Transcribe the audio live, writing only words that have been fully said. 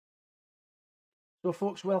So,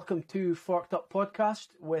 folks, welcome to Forked Up Podcast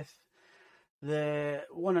with the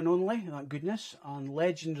one and only, thank goodness, and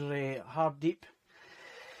legendary Hardeep.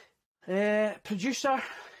 Producer,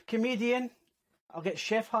 comedian, I'll get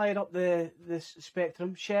chef higher up the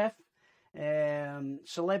spectrum, chef,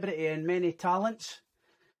 celebrity and many talents,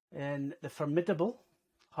 and the formidable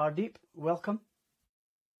Hardeep, welcome.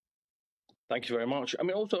 Thank you very much.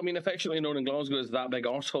 Affectionately known in Glasgow as that big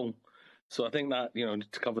arsehole. So I think that,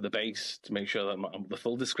 to cover the base, to make sure that the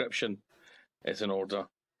full description is in order.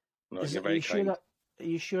 No, you're very kind. Are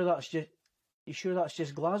you sure that's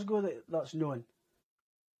just Glasgow that's known?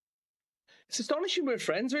 It's astonishing we're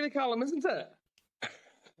friends, really, Callum, isn't it?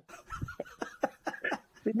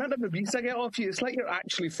 The amount of abuse I get off you, it's like you're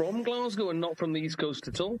actually from Glasgow and not from the East Coast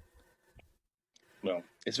at all. Well,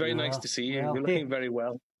 it's very nice to see you. You're looking very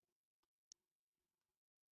well.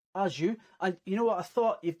 As you, and you know what I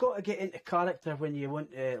thought, you've got to get into character when you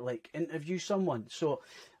want to interview someone. So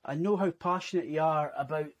I know how passionate you are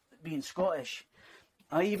about being Scottish.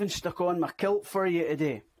 I even stuck on my kilt for you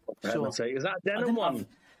today. So is that a denim one?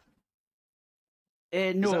 No,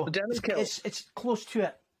 is that the denim kilt? It's close to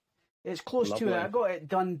it. It's close to it. I got it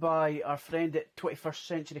done by our friend at 21st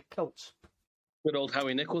Century Kilts. Good old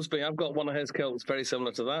Howie Nicholsby. I've got one of his kilts very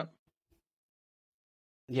similar to that.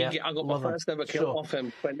 Yeah, I got my first ever kilt off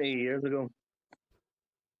him 20 years ago.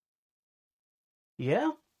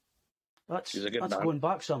 Yeah, that's going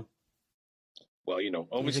back some. Well,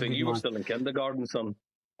 obviously you were still in kindergarten, son.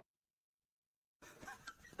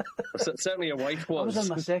 Certainly your wife was. I was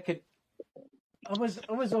on my second. I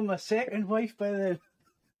was on my second wife by then.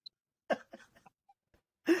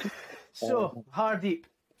 So Hardeep.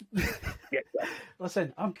 Yes,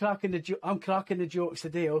 listen, I'm cracking the jokes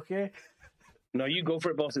today, okay? No, you go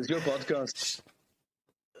for it, boss. It's your podcast.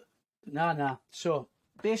 Nah. So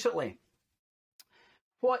basically,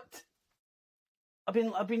 what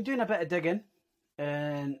I've been doing a bit of digging,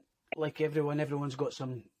 and like everyone's got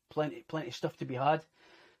some plenty of stuff to be had.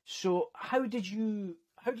 So how did you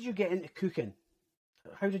get into cooking?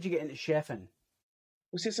 How did you get into chefing?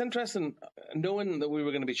 Well, it's interesting knowing that we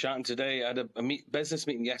were going to be chatting today. I had a business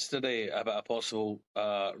meeting yesterday about a possible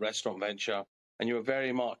restaurant venture, and you were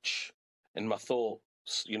very much in my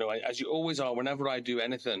thoughts, as you always are. Whenever I do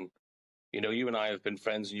anything, you and I have been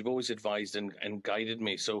friends, and you've always advised and guided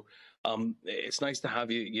me. So it's nice to have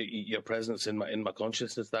your presence in my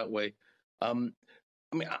consciousness that way. I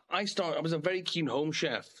was a very keen home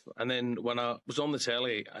chef, and then when I was on the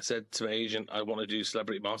telly, I said to my agent, I want to do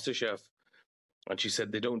Celebrity MasterChef. And she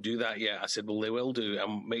said, they don't do that yet. I said, well, they will do,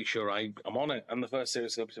 and make sure I'm on it. And the first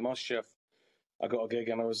series of Celebrity MasterChef, I got a gig,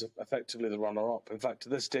 and I was effectively the runner-up. In fact, to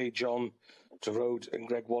this day, John Terode and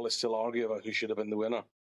Greg Wallace still argue about who should have been the winner.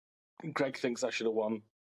 And Greg thinks I should have won.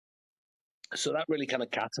 So that really kind of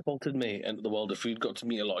catapulted me into the world of food. Got to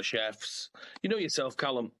meet a lot of chefs. You know yourself,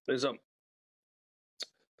 Callum, there's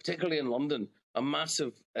particularly in London, a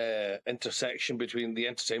massive intersection between the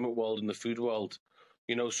entertainment world and the food world.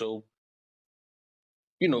 So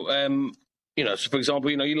for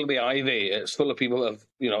example, you look at the Ivy, it's full of people of,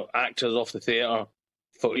 actors off the theatre,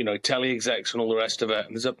 telly execs and all the rest of it.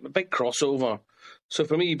 And there's a big crossover. So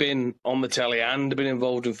for me, being on the telly and being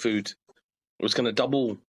involved in food, it was kind of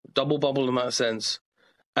double bubble in that sense.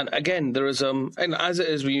 And again, there is, and as it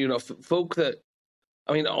is with, folk that,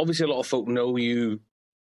 obviously a lot of folk know you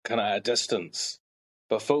kind of at a distance,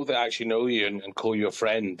 but folk that actually know you and call you a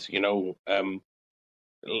friend,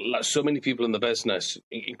 like so many people in the business,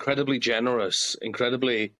 incredibly generous,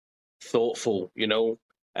 incredibly thoughtful,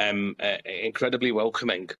 incredibly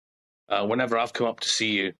welcoming. Whenever I've come up to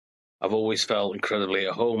see you, I've always felt incredibly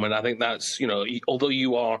at home. And I think that's, although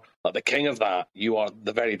you are like the king of that, you are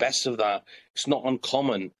the very best of that. It's not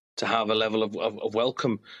uncommon to have a level of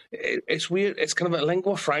welcome. It's weird. It's kind of a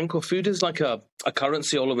lingua franca. Food is like a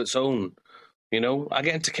currency all of its own. I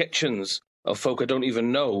get into kitchens of folk I don't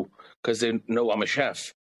even know because they know I'm a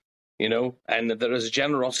chef, and there is a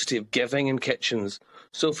generosity of giving in kitchens.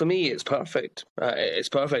 So for me, it's perfect. It's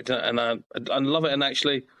perfect, and I love it. And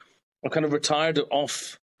actually, I'm kind of retired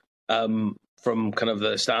off from kind of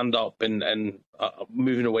the stand-up and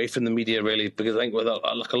moving away from the media, really, because I think with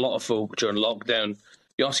like a lot of folk during lockdown,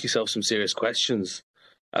 you ask yourself some serious questions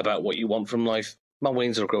about what you want from life. My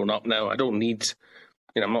Waynes are grown up now. I don't need,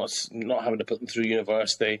 I'm not having to put them through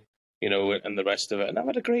university, and the rest of it. And I've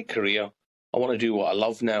had a great career. I want to do what I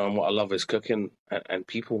love now, and what I love is cooking and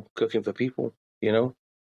people, cooking for people,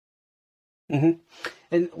 Mm-hmm.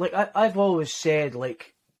 And like I've always said,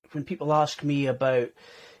 like when people ask me about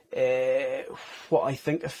what I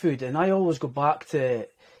think of food, and I always go back to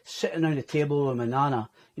sitting around the table with my nana.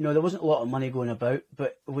 there wasn't a lot of money going about,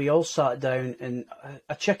 but we all sat down and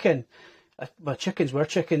a chicken. Well, chickens were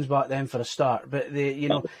chickens back then for a start, but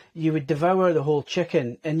you would devour the whole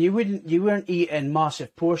chicken, and you weren't eating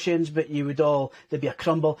massive portions, but there'd be a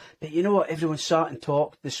crumble. But you know what? Everyone sat and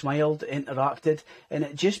talked, they smiled, interacted, and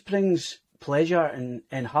it just brings pleasure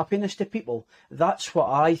and happiness to people. That's what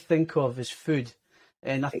I think of as food,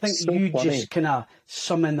 and I think so you funny. just kind of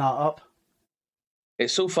summing that up.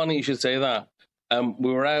 It's so funny you should say that.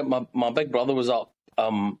 We were out. My big brother was up.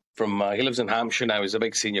 He lives in Hampshire now. He's a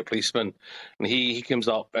big senior policeman, and he comes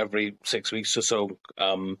up every 6 weeks or so.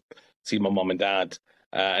 See my mum and dad,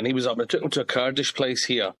 and he was up. I took him to a Kurdish place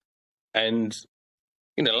here, and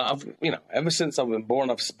ever since I've been born,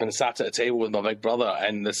 I've been sat at a table with my big brother,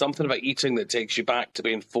 and there's something about eating that takes you back to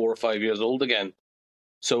being 4 or 5 years old again.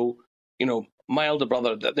 So, my elder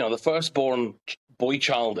brother, the firstborn boy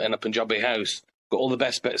child in a Punjabi house, got all the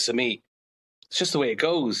best bits of meat. It's just the way it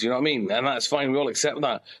goes, you know what I mean? And that's fine, we all accept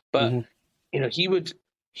that. But,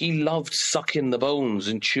 he loved sucking the bones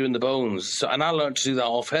and chewing the bones. So, and I learned to do that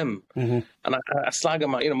off him. And I slag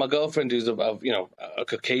him, my girlfriend who's a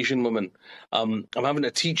Caucasian woman, I'm having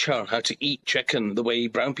to teach her how to eat chicken the way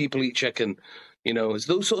brown people eat chicken. It's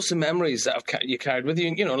those sorts of memories that you carried with you.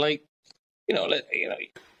 And, you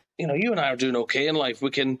and I are doing okay in life.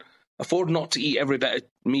 We can afford not to eat every bit of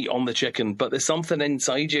meat on the chicken, but there's something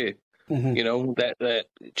inside you. That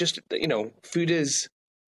just, food is,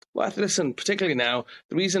 well, listen, particularly now,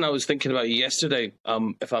 the reason I was thinking about you yesterday,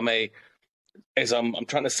 if I may, is I'm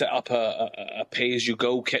trying to set up a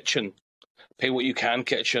pay-as-you-go kitchen, pay what you can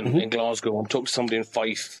kitchen in Glasgow. I'm talking to somebody in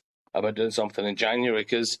Fife about doing something in January,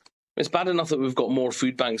 because it's bad enough that we've got more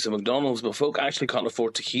food banks than McDonald's, but folk actually can't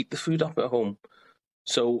afford to heat the food up at home.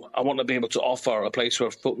 So I want to be able to offer a place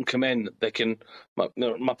where folk can come in. They can,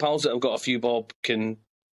 my pals that have got a few bob can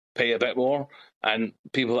pay a bit more, and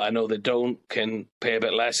people that I know that don't can pay a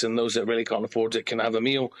bit less, and those that really can't afford it can have a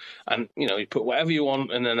meal. And you put whatever you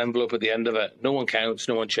want in an envelope at the end of it. No one counts,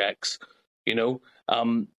 no one checks. Because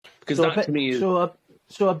So that to me is a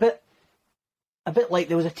bit like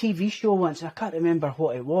there was a TV show once. I can't remember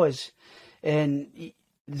what it was, and I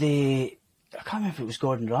can't remember if it was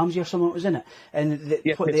Gordon Ramsay or someone was in it, and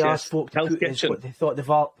what they asked folk to Hell's put is Kitchen. what they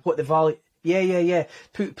thought what the value. Yeah.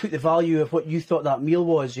 Put the value of what you thought that meal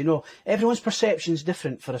was. Everyone's perception's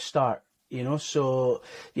different for a start. So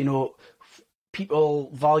people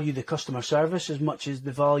value the customer service as much as they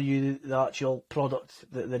value the actual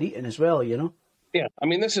product that they're eating as well. Yeah, I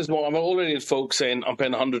mean, this is what I've already had folks saying. I'm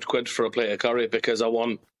paying £100 for a plate of curry because I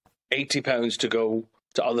want £80 to go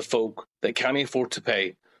to other folk that can't afford to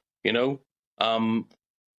pay.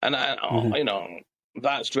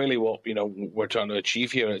 That's really what we're trying to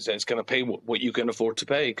achieve here. It's going to pay what you can afford to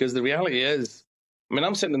pay, because the reality is, I mean,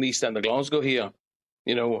 I'm sitting in the East End of Glasgow here,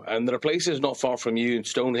 and there are places not far from you,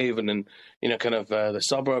 Stonehaven and kind of the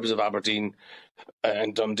suburbs of Aberdeen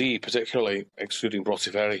and Dundee, particularly excluding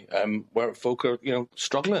Brotty, where folk are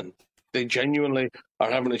struggling. They genuinely are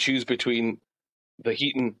having to choose between the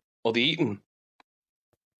heating or the eating.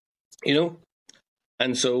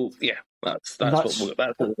 And so that's what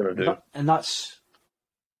we're going to do. And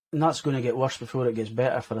that's going to get worse before it gets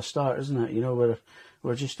better for a start, isn't it?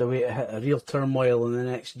 We're just away to hit a real turmoil in the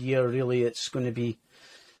next year. Really, it's going to be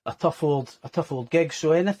a tough old gig.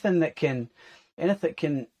 So anything that can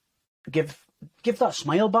give that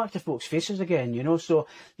smile back to folks' faces again, So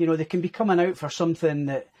they can be coming out for something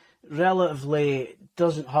that relatively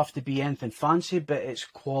doesn't have to be anything fancy, but it's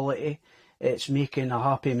quality. It's making a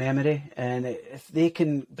happy memory, and if they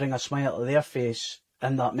can bring a smile to their face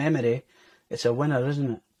in that memory, it's a winner,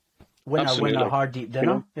 isn't it? Winner, Hardeep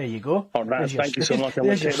dinner. There you go. Oh, thank you so much.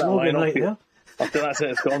 There's your slogan right there. After that's it,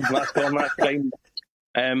 it's gone. That's fine.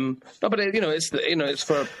 No, but it's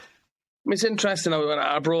for. I mean, it's interesting.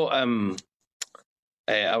 I brought a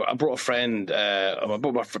friend. I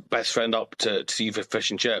brought my best friend up to see for fish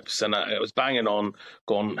and chips, and I was banging on,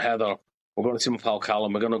 going, Heather, we're going to see my pal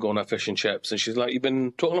Callum. We're going to go on a fish and chips, and she's like, "You've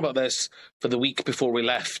been talking about this for the week before we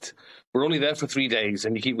left. We're only there for 3 days,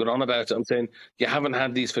 and you keep going on about it." I'm saying, you haven't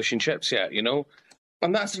had these fish and chips yet,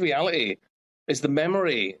 And that's the reality, is the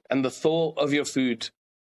memory and the thought of your food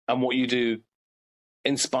and what you do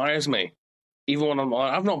inspires me. Even when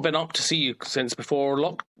I've not been up to see you since before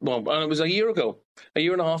it was a year ago. A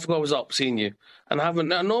year and a half ago I was up seeing you. And I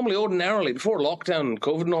haven't, ordinarily, before lockdown and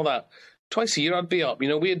COVID and all that, twice a year I'd be up.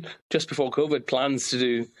 We had, just before COVID, plans to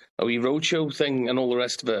do a wee roadshow thing and all the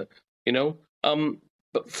rest of it,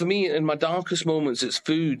 But for me, in my darkest moments, it's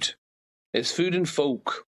food. It's food and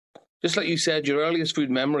folk. Just like you said, your earliest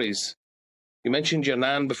food memories. You mentioned your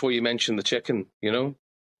nan before you mentioned the chicken,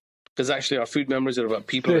 Because actually, our food memories are about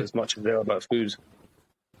people True. as much as they're about food.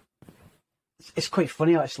 It's quite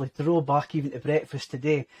funny actually to roll back even to breakfast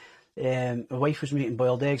today. My wife was making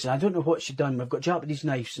boiled eggs, and I don't know what she'd done. We've got Japanese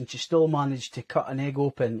knives, and she still managed to cut an egg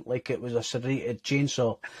open like it was a serrated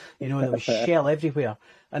chainsaw. You know, there was shell everywhere.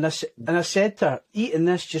 And I said to her, eating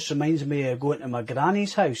this just reminds me of going to my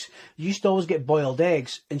granny's house. You used to always get boiled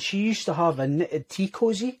eggs, and she used to have a knitted tea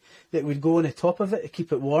cosy that would go on the top of it to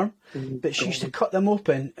keep it warm. But she used to cut them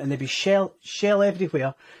open, and there'd be shell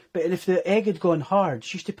everywhere. But if the egg had gone hard,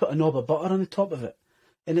 she used to put a knob of butter on the top of it.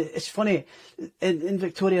 And it's funny, and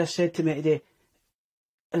Victoria said to me today,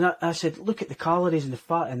 and I said, look at the calories and the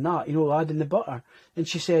fat in that, you know, adding the butter. And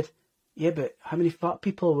she said, yeah, but how many fat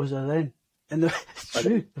people was there then? And it's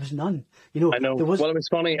true, there was none. You know, I know. There was... Well, it's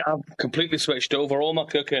funny, I've completely switched over. All my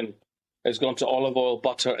cooking has gone to olive oil,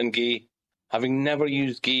 butter, and ghee. Having never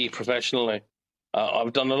used ghee professionally,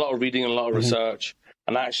 I've done a lot of reading and a lot of research.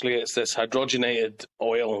 And actually, it's this hydrogenated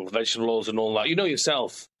oil, vegetable oils, and all that. You know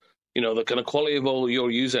yourself. You know, the kind of quality of oil you're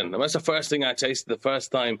using. And that's the first thing I tasted the first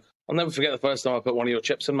time. I'll never forget the first time I put one of your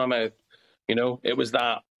chips in my mouth. You know, it was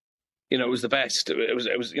that, you know, it was the best. It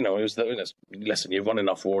was you know, it was the, listen, you've won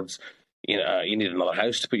enough awards. You know, you need another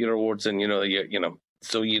house to put your awards in, you know,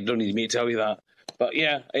 so you don't need me to tell you that. But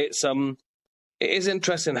yeah, it is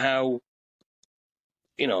interesting how,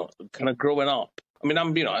 you know, kind of growing up. I mean,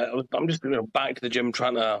 I'm just, you know, back to the gym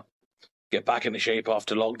trying to get back into shape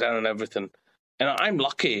after lockdown and everything. And I'm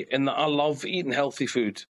lucky in that I love eating healthy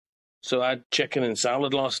food. So I had chicken and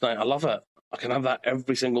salad last night. I love it. I can have that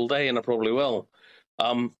every single day, and I probably will.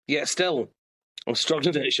 Yet still, I'm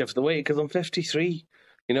struggling to shift the weight because I'm 53.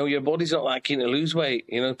 You know, your body's not that keen to lose weight,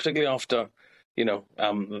 you know, particularly after, you know,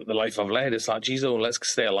 the life I've led. It's like, geez, let's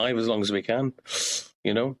stay alive as long as we can,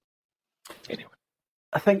 you know. Anyway.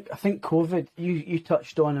 I think COVID, you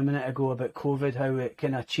touched on a minute ago about COVID, how it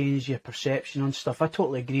kind of changed your perception on stuff. I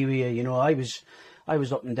totally agree with you. You know, I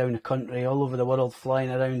was up and down the country, all over the world,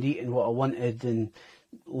 flying around, eating what I wanted and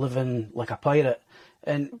living like a pirate.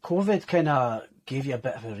 And COVID kind of gave you a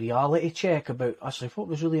bit of a reality check about actually what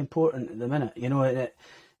was really important at the minute. You know, and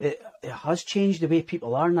it has changed the way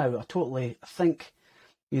people are now. I think,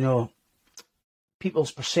 you know,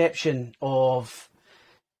 people's perception of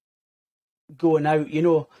going out, you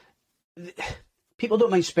know, people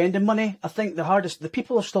don't mind spending money. I think the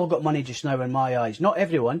people have still got money just now in my eyes. Not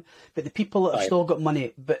everyone, but the people that have still got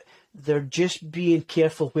money, but they're just being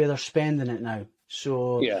careful where they're spending it now.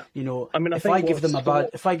 So, yeah. You know, I mean, if I give them a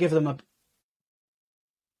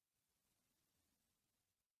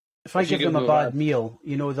bad meal,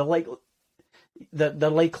 you know, they're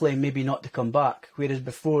likely maybe not to come back. Whereas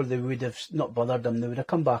before they would have not bothered them; they would have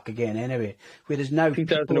come back again anyway. Whereas now,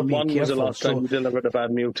 2001 was the last time you delivered a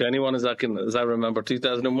bad meal to anyone, as I remember.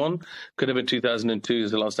 2001 could have been 2002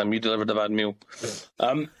 is the last time you delivered a bad meal.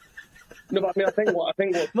 No, but I mean, I think what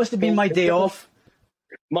must have been my day off.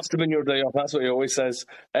 Must have been your day off. That's what he always says.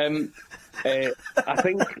 I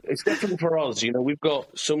think it's different for us. You know, we've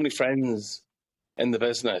got so many friends in the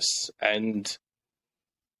business, and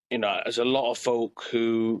you know, there's a lot of folk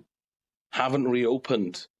who haven't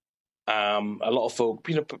reopened. A lot of folk,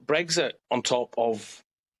 you know, put Brexit on top of,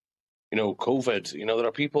 you know, COVID. You know, there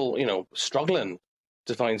are people, you know, struggling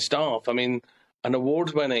to find staff. I mean,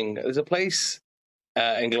 there's a place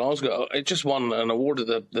in Glasgow. It just won an award at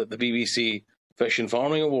the BBC Fish and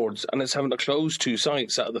Farming Awards, and it's having to close 2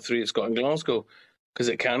 sites out of the 3 it's got in Glasgow because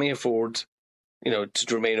it can't afford, you know,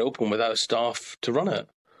 to remain open without staff to run it.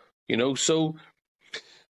 You know, so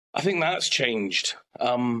I think that's changed,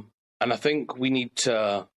 and I think we need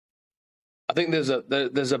to. I think there's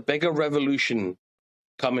a bigger revolution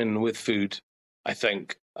coming with food. I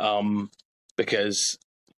think because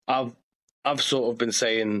I've sort of been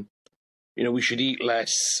saying, you know, we should eat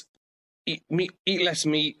less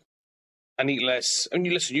meat, and eat less. And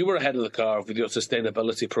you were ahead of the curve with your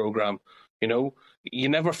sustainability program. You know,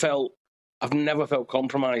 I've never felt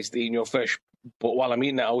compromised eating your fish. But while I'm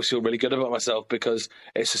eating it, I always feel really good about myself because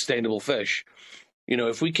it's sustainable fish. You know,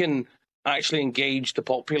 if we can actually engage the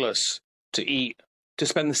populace to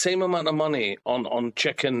spend the same amount of money on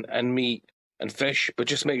chicken and meat and fish, but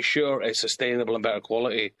just make sure it's sustainable and better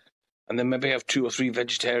quality, and then maybe have 2 or 3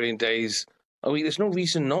 vegetarian days a week. There's no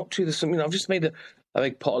reason not to. I've just made a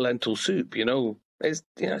big pot of lentil soup. You know, it's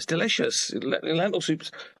delicious. Lentil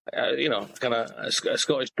soup's, you know, kind of a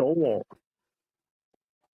Scottish stalwart.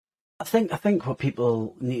 I think what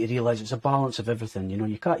people need to realise is a balance of everything. You know,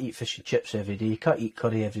 you can't eat fish and chips every day. You can't eat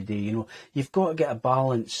curry every day. You know, you've got to get a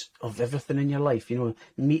balance of everything in your life. You know,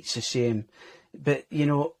 meat's the same, but you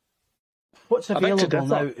know, what's available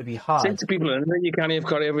now to be had. Say to people, you can't have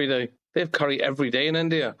curry every day. They have curry every day in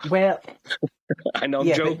India. Well, I know,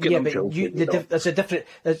 I'm joking. I'm joking. There's a different.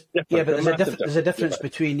 There's a difference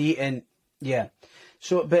between eating. Yeah.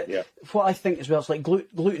 So, but what I think as well, it's like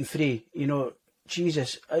gluten free. You know,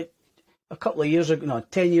 Jesus, a couple of years ago, no,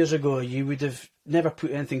 10 years ago, you would have never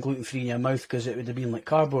put anything gluten free in your mouth because it would have been like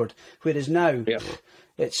cardboard. Whereas now,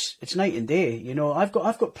 it's night and day. You know, I've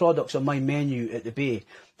got products on my menu at the Bay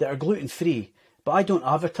that are gluten free, but I don't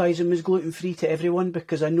advertise them as gluten free to everyone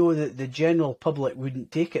because I know that the general public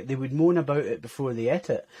wouldn't take it. They would moan about it before they ate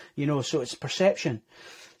it. You know, so it's perception.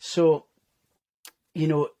 So, you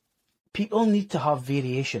know, people need to have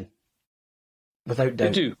variation, without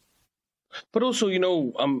doubt. They do. But also, you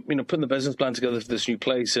know, I'm putting the business plan together for this new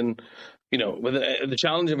place, and you know, with the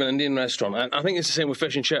challenge of an Indian restaurant, and I think it's the same with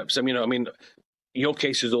fish and chips. I mean, your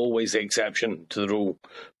case is always the exception to the rule,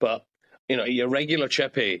 but you know, your regular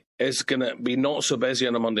chippy is going to be not so busy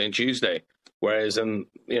on a Monday and Tuesday, whereas in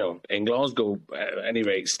Glasgow, at any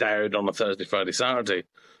rate, stowed on a Thursday, Friday, Saturday.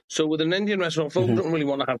 So with an Indian restaurant, folks don't really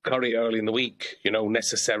want to have curry early in the week, you know,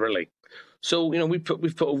 necessarily. So you know, we've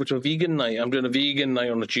put over to a vegan night. I'm doing a vegan night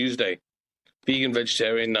on a Tuesday. Vegan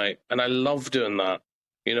vegetarian night, and I love doing that.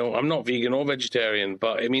 You know, I'm not vegan or vegetarian,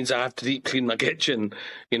 but it means I have to deep clean my kitchen.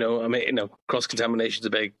 You know, I mean, you know, cross contamination is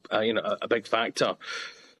a big, a big factor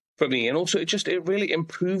for me, and also it really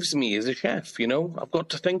improves me as a chef. You know, I've got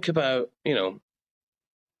to think about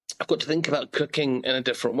cooking in a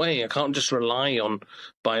different way. I can't just rely on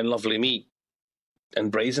buying lovely meat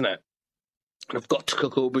and braising it. I've got to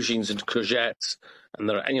cook aubergines and courgettes and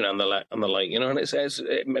the like, you know, and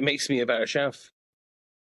it makes me a better chef.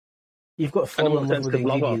 You've got to fall in love with the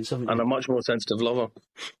ingredients, haven't you? And a much more sensitive lover.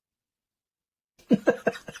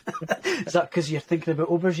 Is that because you're thinking about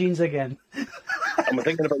aubergines again? I'm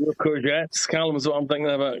thinking about your courgettes, Callum, is what I'm thinking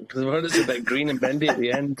about, because I've heard it's a bit green and bendy at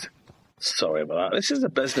the end. Sorry about that. This is a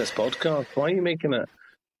business podcast. Why are you making it?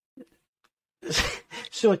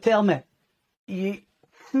 So tell me,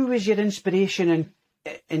 who was your inspiration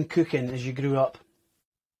in cooking as you grew up?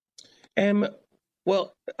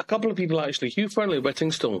 Well, a couple of people actually. Hugh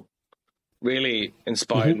Fearnley-Whittingstall really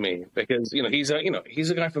inspired me because he's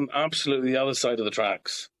a guy from absolutely the other side of the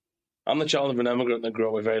tracks. I'm the child of an immigrant that grew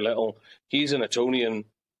up with very little. He's an Etonian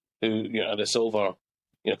who had a silver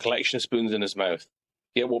collection of spoons in his mouth.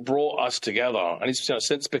 Yet what brought us together, and he's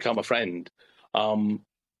since become a friend,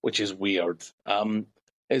 which is weird,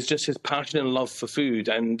 is just his passion and love for food,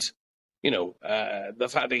 and the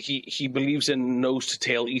fact that he believes in nose to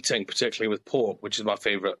tail eating, particularly with pork, which is my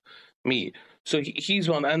favourite meat. So he's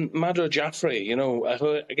one, and Madhur Jaffrey,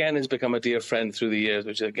 who again has become a dear friend through the years,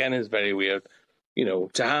 which again is very weird.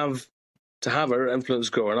 To have her influence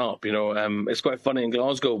growing up, it's quite funny in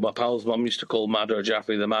Glasgow. My pal's mum used to call Madhur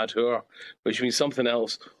Jaffrey the Mad Whore, which means something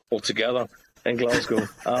else altogether in Glasgow.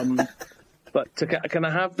 But to kind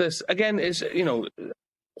of have this again is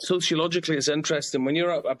sociologically, it's interesting when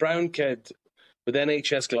you're a brown kid with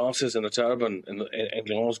NHS glasses and a turban in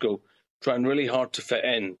Glasgow, trying really hard to fit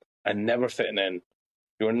in and never fitting in.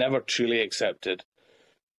 You're never truly accepted.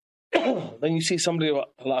 Then you see somebody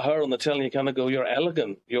like her on the telly, and you kind of go, "You're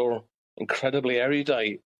elegant. You're incredibly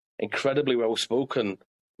erudite, incredibly well-spoken,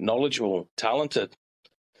 knowledgeable, talented."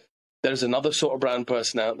 There's another sort of brown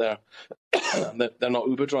person out there. They're not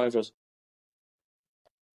Uber drivers.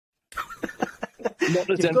 Not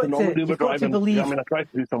as Uber driving. I mean, I try to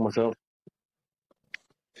do some myself.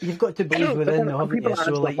 You've got to believe within, though, haven't you?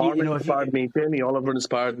 So, like, inspired me. Jamie Oliver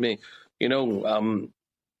inspired me.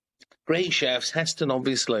 Great chefs. Heston,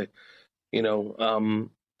 obviously.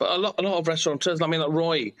 But a lot of restaurateurs. I mean, like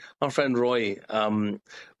Roy, our friend Roy,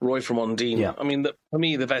 Roy from Ondine. Yeah. I mean, for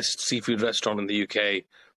me, the best seafood restaurant in the UK.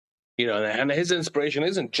 And his inspiration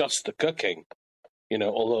isn't just the cooking.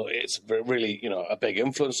 Although it's really, a big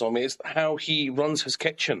influence on me, it's how he runs his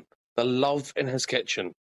kitchen, the love in his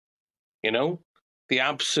kitchen, the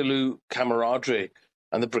absolute camaraderie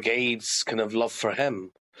and the brigade's kind of love for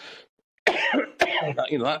him.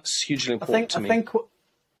 That's hugely important to me.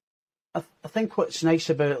 I think what's nice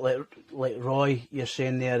about like Roy, you're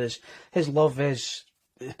saying there, is his love is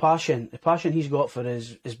the passion he's got for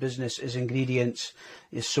his business, his ingredients,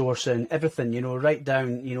 his sourcing, everything, right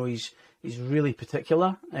down, he's really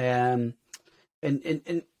particular, and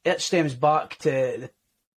it stems back to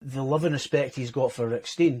the love and respect he's got for Rick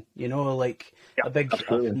Stein.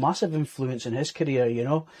 A massive influence in his career.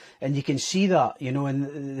 And you can see that.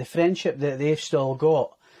 And the friendship that they've still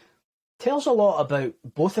got tells a lot about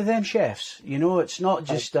both of them chefs. It's not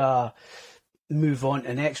just move on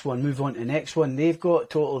to next one. They've got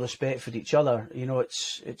total respect for each other.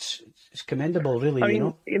 It's commendable,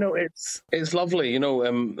 really. It's lovely.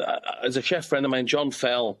 As a chef friend of mine, John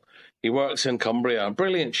Fell, He works in Cumbria. A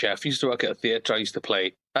brilliant chef. He used to work at a theatre I used to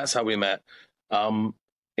play. That's how we met. And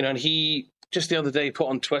he just the other day put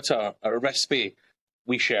on Twitter a recipe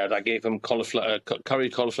we shared. I gave him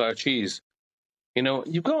curried cauliflower cheese.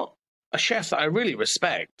 You've got a chef that I really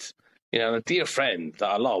respect, and a dear friend that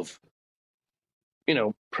I love,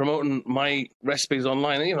 promoting my recipes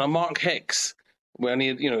online. Mark Hicks, when he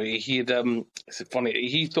it's funny,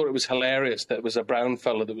 he thought it was hilarious that it was a brown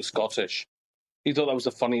fella that was Scottish. He thought that was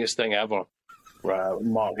the funniest thing ever.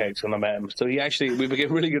 Mark Hicks, when I met him. So we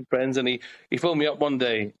became really good friends, and he phoned me up one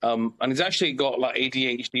day, and he's actually got like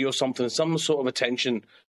ADHD or something, some sort of attention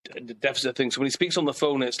deficit thing. So when he speaks on the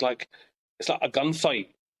phone, it's like a gunfight.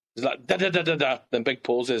 It's like da da da da da, then big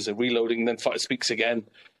pauses, and reloading, then speaks again.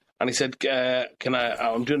 And he said,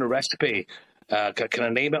 I'm doing a recipe. Can I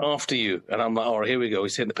name it after you? And I'm like, oh, here we go.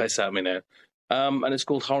 He's taking the piss out of me now. And it's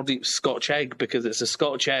called Hardeep Scotch Egg because it's a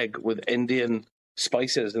Scotch egg with Indian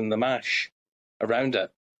spices in the mash around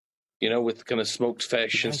it, with kind of smoked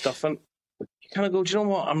fish and stuff. And you kind of go, do you know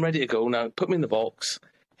what? I'm ready to go now. Put me in the box.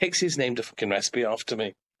 Hicksy's named a fucking recipe after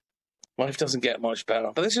me. Life doesn't get much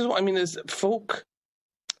better. But this is what I mean is folk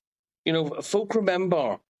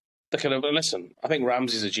remember the kind of, listen, I think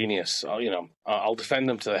Ramsay's a genius. I'll defend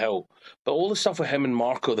him to the hill. But all the stuff with him and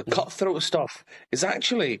Marco, the cutthroat stuff, is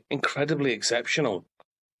actually incredibly exceptional.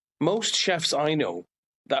 Most chefs I know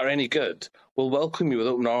that are any good will welcome you with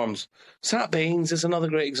open arms. Sat Baines is another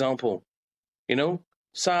great example.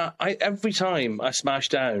 Every time I smash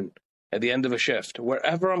down at the end of a shift,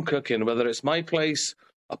 wherever I'm cooking, whether it's my place,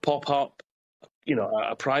 a pop-up,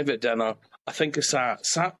 a private dinner, I think of Sat.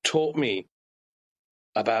 Sat taught me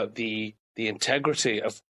about the integrity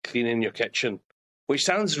of cleaning your kitchen, which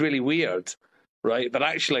sounds really weird, right? But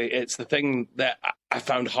actually, it's the thing that I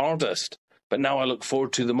found hardest, but now I look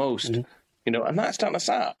forward to the most. And that's down to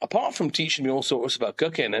Sat. Apart from teaching me all sorts about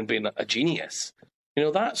cooking and being a genius,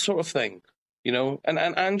 that sort of thing. And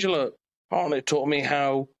Angela Hartley taught me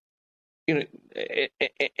how, in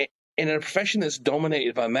a profession that's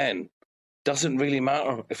dominated by men, doesn't really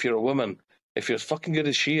matter if you're a woman, if you're as fucking good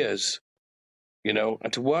as she is.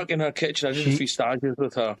 And to work in her kitchen, I did a few stages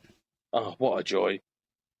with her. Oh, what a joy.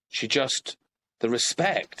 The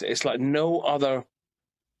respect, it's like no other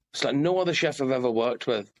chef I've ever worked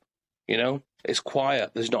with. It's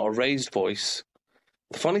quiet. There's not a raised voice.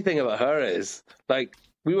 The funny thing about her is,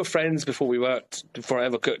 we were friends before I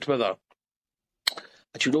ever cooked with her.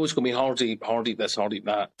 And she would always call me Hardeep this, Hardeep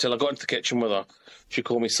that, till I got into the kitchen with her. She'd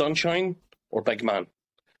call me Sunshine or Big Man,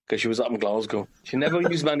 because she was up in Glasgow. She never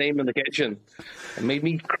used my name in the kitchen. It made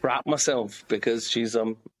me crap myself because she's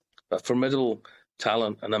a formidable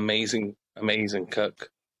talent, an amazing, amazing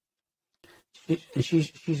cook.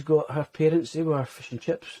 She's got her parents, they were fish and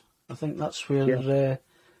chips. I think that's where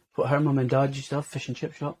what her mum and dad used to have, fish and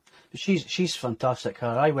chip shop. But she's fantastic. Her.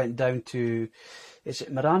 I went down to, is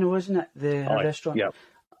it Murano, isn't it? The restaurant. Yeah.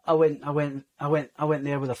 I went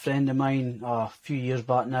there with a friend of mine a few years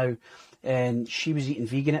back now, and she was eating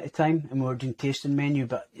vegan at the time, and we were doing tasting menu.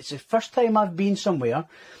 But it's the first time I've been somewhere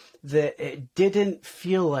that it didn't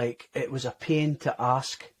feel like it was a pain to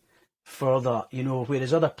ask for that,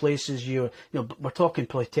 whereas other places we're talking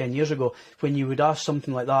probably 10 years ago, when you would ask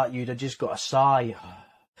something like that, you'd have just got a sigh.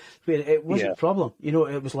 Where it wasn't a problem, it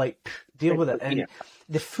was like deal with it, and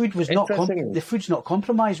the food was food's not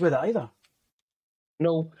compromised with it either.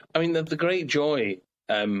 No, I mean the great joy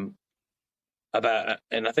about,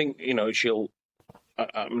 and I think she'll.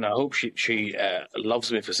 I hope she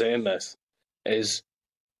loves me for saying this. Is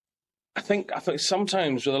I think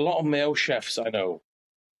sometimes with a lot of male chefs I know,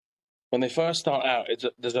 when they first start out,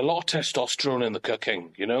 there's a lot of testosterone in the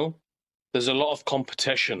cooking. There's a lot of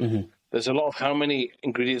competition. Mm-hmm. There's a lot of how many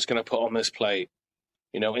ingredients can I put on this plate,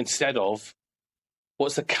 instead of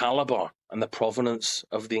what's the caliber and the provenance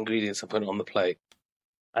of the ingredients I put on the plate.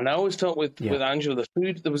 And I always thought with Angela, the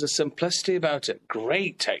food, there was a simplicity about it,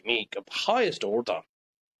 great technique of highest order.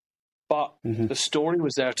 But the story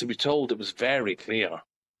was there to be told. It was very clear.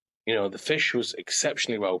 The fish was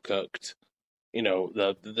exceptionally well cooked.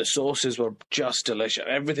 The sauces were just delicious.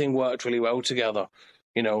 Everything worked really well together.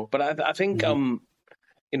 But I think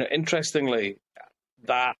interestingly,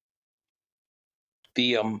 that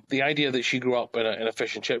the idea that she grew up in a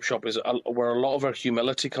fish and chip shop is where a lot of her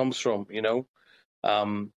humility comes from.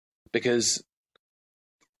 Because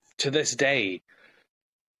to this day,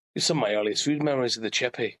 some of my earliest food memories of the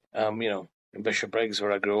chippy. In Bishop Briggs,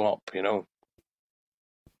 where I grew up.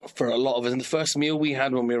 For a lot of us, and the first meal we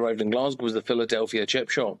had when we arrived in Glasgow was the Philadelphia Chip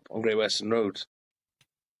Shop on Great Western Road.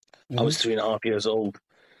 I was 3.5 years old,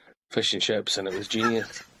 fish and chips, and it was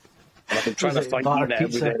genius. And I've been trying to find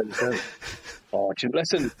eating it every day. Oh,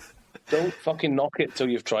 listen, Don't fucking knock it till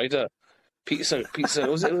you've tried it. Pizza.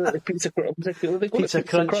 Was it pizza? Pizza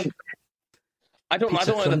crunch. I don't like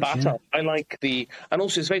the batter. Yeah. I like and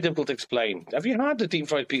also it's very difficult to explain. Have you had a deep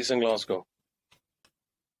fried pizza in Glasgow?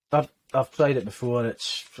 I've tried it before.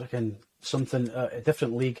 It's freaking something, a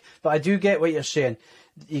different league. But I do get what you're saying.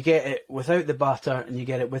 You get it without the batter and you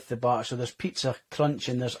get it with the batter. So there's pizza crunch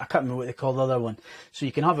and I can't remember what they call the other one. So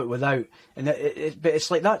you can have it without. And but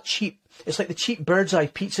it's like that cheap. It's like the cheap bird's eye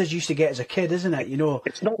pizzas you used to get as a kid, isn't it? You know,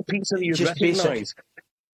 it's not pizza that you recognise.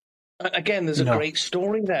 Again, there's a great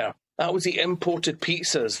story there. That was the imported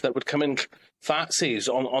pizzas that would come in fatsies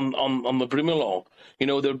on the Brumelo. You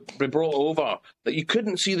know, they brought over that you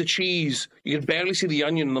couldn't see the cheese. You could barely see the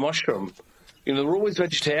onion and the mushroom. You know, they were always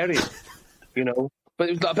vegetarian, you know. But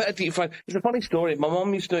it was a bit of deep fried. It's a funny story. My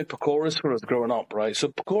mum used to make pakoras for us growing up, right? So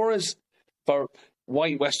pakoras for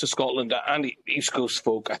white West of Scotland and East Coast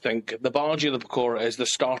folk, I think, the bhaji of the pakora is the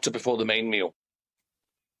starter before the main meal.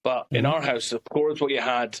 But in our house, the pakora is what you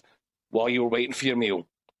had while you were waiting for your meal.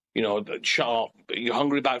 You know, shut up. You're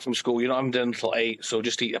hungry back from school. You're not having dinner until 8, so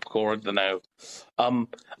just eat a pakora now. And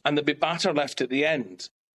there'd be batter left at the end.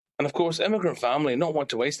 And of course, immigrant family, not want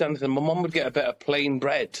to waste anything. My mum would get a bit of plain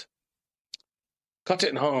bread, cut it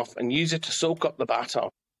in half, and use it to soak up the batter.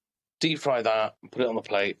 Deep fry that and put it on the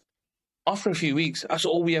plate. After a few weeks, that's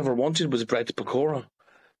all we ever wanted was bread pakora.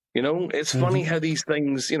 You know, it's funny how these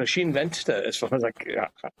things, you know, she invented it as far as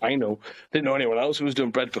I know. Didn't know anyone else who was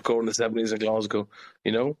doing bread pakora in the 70s in Glasgow,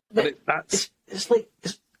 you know? But it's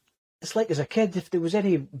like as a kid, if there was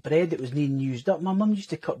any bread that was needing used up, my mum used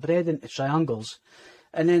to cut bread into triangles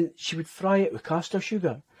and then she would fry it with caster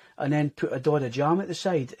sugar and then put a dod of jam at the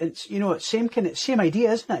side. It's, you know, it's same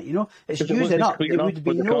idea, isn't it? You know, it's using up. There would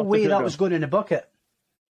be no way that was going in a bucket.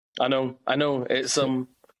 I know. It's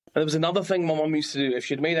there was another thing my mum used to do. If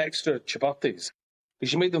she'd made extra chapatis, because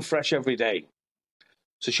she made them fresh every day.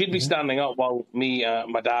 So she'd be standing up while me,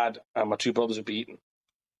 my dad, and my two brothers would be eating.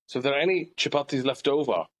 So if there are any chapatis left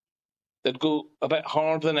over, they'd go a bit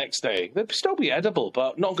hard the next day. They'd still be edible,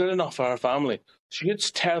 but not good enough for her family. She'd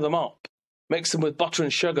tear them up, mix them with butter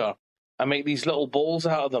and sugar, and make these little balls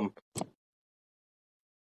out of them.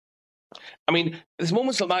 I mean, there's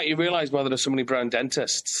moments like that you realise why there are so many brown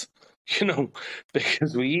dentists. You know,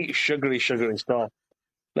 because we eat sugary stuff.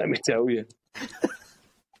 Let me tell you.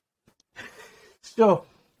 So,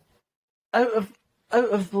 out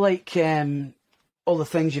of like all the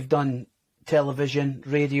things you've done, television,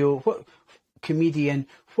 radio, comedian,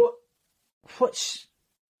 what's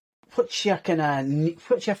your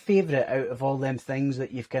favourite out of all them things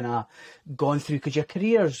that you've kind of gone through? Because your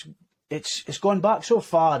career's it's gone back so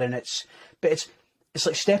far, and it's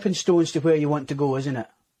like stepping stones to where you want to go, isn't it?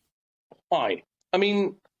 I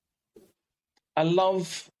mean, I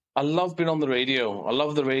love being on the radio. I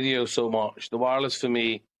love the radio so much. The wireless for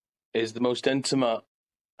me is the most intimate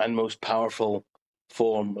and most powerful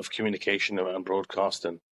form of communication and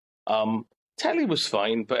broadcasting. Telly was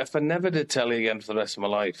fine, but if I never did telly again for the rest of my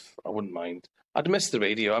life, I wouldn't mind. I'd miss the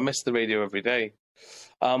radio. I miss the radio every day.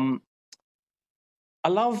 I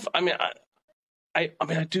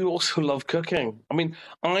do also love cooking. I mean,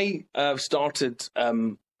 I started.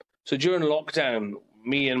 So during lockdown,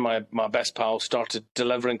 me and my best pal started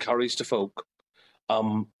delivering curries to folk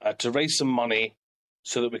to raise some money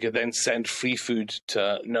so that we could then send free food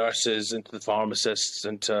to nurses and to the pharmacists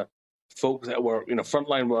and to folk that were, you know,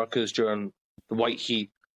 frontline workers during the white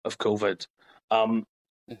heat of COVID. And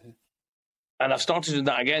I've started doing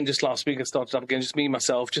that again just last week. I started up again, just me,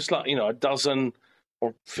 myself, just like, you know, a dozen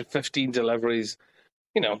or 15 deliveries,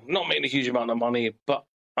 you know, not making a huge amount of money, but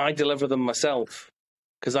I deliver them myself.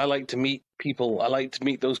 Because I like to meet people. I like to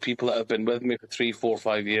meet those people that have been with me for 3, 4,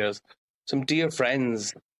 5 years. Some dear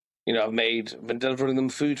friends, you know, I've been delivering them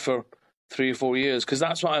food for 3 or 4 years. Because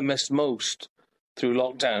that's what I missed most through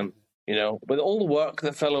lockdown, you know. With all the work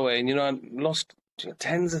that fell away, and, you know, I lost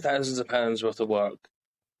tens of thousands of pounds worth of work,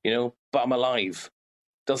 you know, but I'm alive.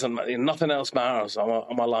 Doesn't matter. Nothing else matters.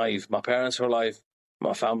 I'm alive. My parents are alive.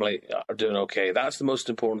 My family are doing okay. That's the most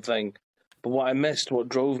important thing. But what I missed, what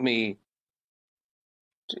drove me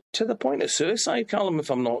to the point of suicide, Callum,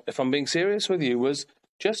 if I'm being serious with you, was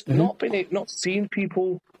just not seeing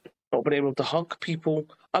people, not being able to hug people.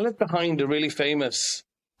 I live behind a really famous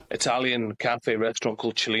Italian cafe restaurant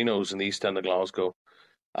called Cellino's in the East End of Glasgow.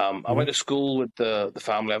 I went to school with the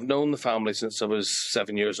family. I've known the family since I was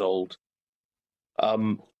 7 years old.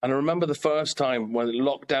 And I remember the first time when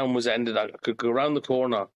lockdown was ended, I could go around the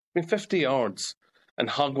corner, 50 yards, and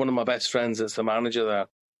hug one of my best friends that's the manager there.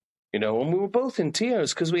 You know, and we were both in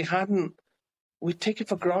tears because we hadn't we take it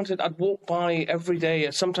for granted. I'd walk by every day,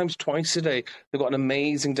 sometimes twice a day. They've got an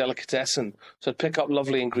amazing delicatessen. So I'd pick up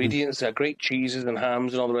lovely ingredients, great cheeses and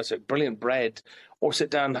hams and all the rest of it, brilliant bread, or sit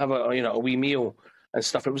down and have a wee meal and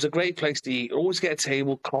stuff. It was a great place to eat. Always get a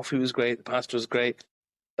table. Coffee was great. The pasta was great.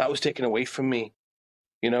 That was taken away from me,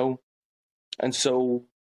 And so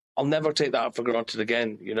I'll never take that for granted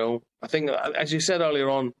again, I think, as you said earlier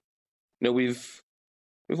on, we've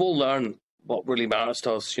all learned what really matters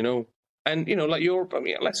to us, And, like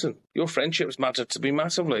listen, your friendships matter to me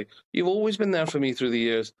massively. You've always been there for me through the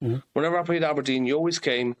years. Mm-hmm. Whenever I played Aberdeen, you always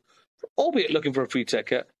came, albeit looking for a free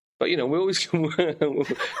ticket. But, we always come down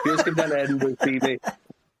to Edinburgh, see me,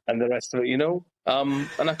 and the rest of it,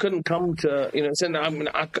 And I couldn't come to,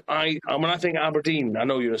 when I think Aberdeen, I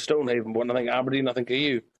know you're a Stonehaven, but when I think Aberdeen, I think of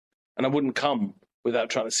you. And I wouldn't come without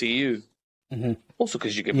trying to see you. Mm-hmm. Also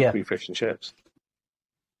because you give me free fish and chips.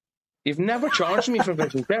 You've never charged me for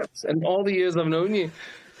fish and chips in all the years I've known you.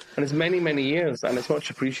 And it's many, many years, and it's much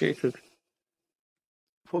appreciated.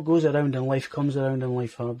 What goes around in life comes around in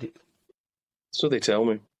life, Hardeep. So they tell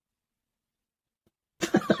me.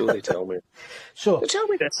 So tell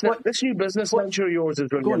me this new business venture of yours is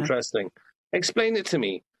really interesting. Explain it to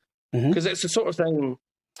me. Because it's the sort of thing...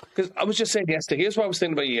 Because I was just saying yesterday, here's what I was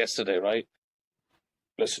thinking about you yesterday, right?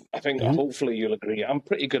 Listen, I think hopefully you'll agree. I'm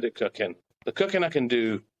pretty good at cooking. The cooking I can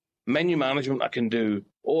do, menu management I can do,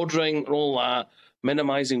 ordering, all that,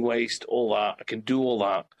 minimizing waste, all that. I can do all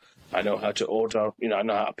that. I know how to order, I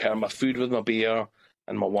know how to pair my food with my beer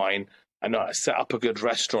and my wine. I know how to set up a good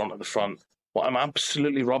restaurant at the front. What I'm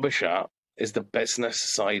absolutely rubbish at is the business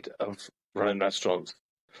side of running restaurants.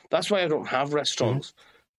 That's why I don't have restaurants,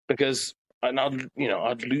 because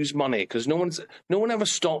I'd lose money, because no one ever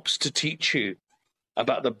stops to teach you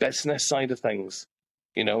about the business side of things.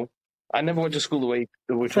 I never went to school the way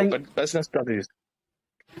we talk about business studies.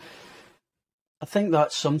 I think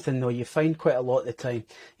that's something, though, you find quite a lot of the time.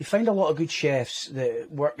 You find a lot of good chefs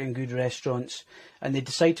that work in good restaurants, and they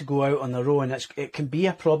decide to go out on their own. It can be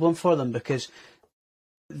a problem for them, because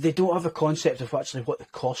they don't have a concept of actually what the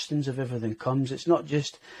costings of everything comes. It's not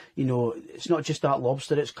just, it's not just that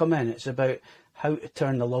lobster that's come in. It's about how to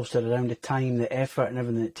turn the lobster around, the time, the effort, and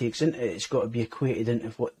everything it takes into it. It's got to be equated into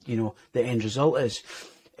what, the end result is.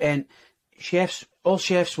 And all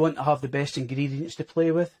chefs want to have the best ingredients to play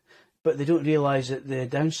with, but they don't realise that the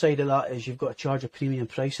downside of that is you've got to charge a premium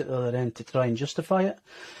price at the other end to try and justify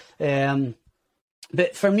it.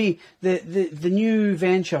 But for me, the new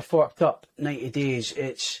venture, Forked Up 90 Days,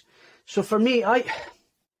 so for me, I've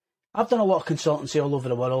done a lot of consultancy all over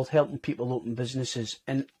the world, helping people open businesses,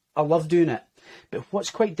 and I love doing it. But what's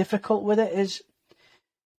quite difficult with it is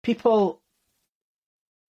people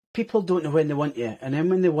don't know when they want you, and then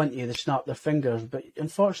when they want you, they snap their fingers. But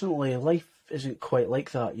unfortunately, life isn't quite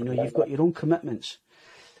like that. You've got your own commitments,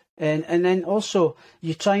 and then also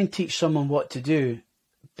you try and teach someone what to do,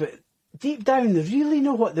 but deep down they really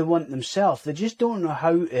know what they want themselves. They just don't know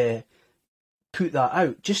how to put that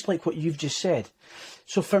out, just like what you've just said.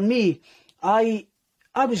 So for me, I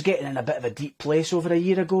was getting in a bit of a deep place over a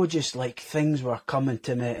year ago, just like things were coming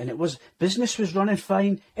to me, and business was running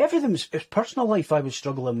fine. Everything was personal life I was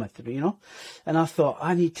struggling with, and I thought,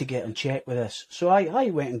 I need to get in check with this. So I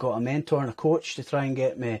went and got a mentor and a coach to try and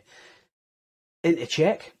get me into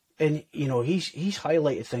check. And, he's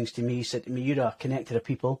highlighted things to me. He said to me, you're a connector of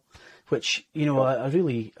people, which,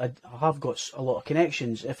 I have got a lot of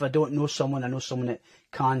connections. If I don't know someone, I know someone that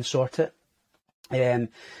can sort it. And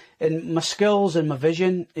my skills and my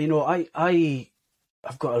vision, I've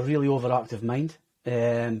got a really overactive mind,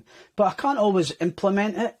 but I can't always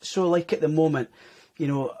implement it. So like at the moment,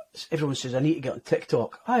 everyone says I need to get on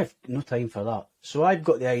TikTok. I have no time for that. So I've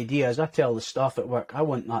got the ideas. I tell the staff at work, I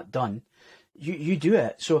want that done. You do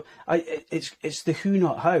it. So it's the who,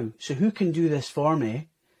 not how. So who can do this for me,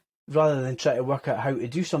 rather than try to work out how to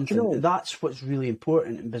do something. That's what's really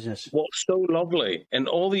important in business. What's so lovely, in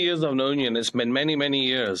all the years I've known you, and it's been many, many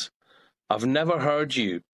years, I've never heard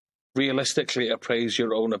you realistically appraise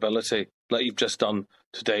your own ability like you've just done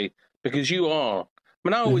today, because you are.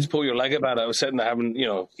 I always pull your leg about it. I was sitting there having,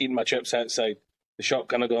 eating my chips outside the shop,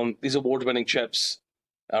 kind of going, these award-winning chips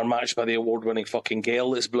are matched by the award-winning fucking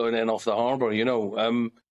gale that's blowing in off the harbour,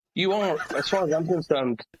 You are, as far as I'm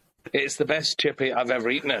concerned, it's the best chippy I've ever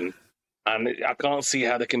eaten in, and I can't see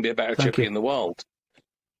how there can be a better chippy in the world.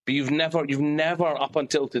 But you've never, up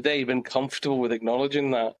until today, been comfortable with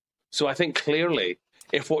acknowledging that. So I think clearly,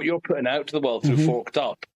 if what you're putting out to the world through Forked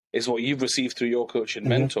Up is what you've received through your coach and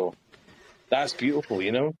mentor, that's beautiful,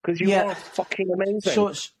 because you are fucking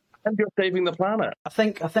amazing. And you're saving the planet. I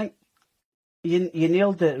think You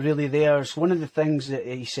nailed it really there. So one of the things that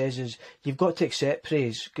he says is you've got to accept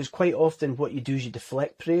praise, because quite often what you do is you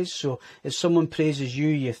deflect praise. So if someone praises you,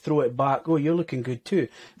 you throw it back, oh, you're looking good too,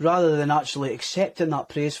 rather than actually accepting that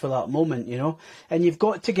praise for that moment, you know. And you've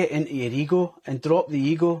got to get into your ego and drop the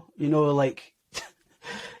ego, you know, like,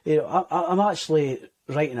 you know, I'm actually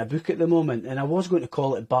writing a book at the moment, and I was going to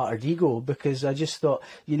call it Battered Ego, because I just thought,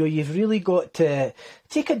 you know, you've really got to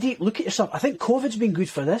take a deep look at yourself. I think COVID's been good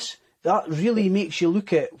for this. That really makes you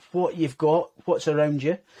look at what you've got, what's around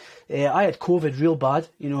you. I had COVID real bad,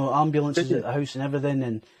 you know, ambulances at the house and everything,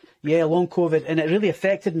 and yeah, long COVID, and it really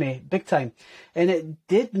affected me big time. And it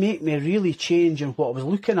did make me really change in what I was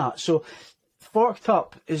looking at. So Forked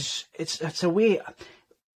Up is, it's a way,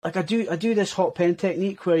 like I do this hot pen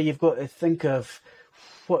technique where you've got to think of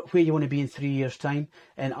where you want to be in 3 years' time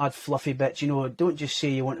and add fluffy bits. You know, don't just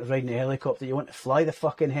say you want to ride in a helicopter, you want to fly the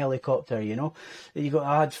fucking helicopter, you know. You've got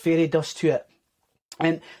to add fairy dust to it.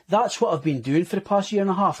 And that's what I've been doing for the past year and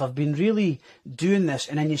a half. I've been really doing this,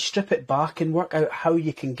 and then you strip it back and work out how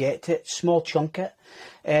you can get to it, small chunk it.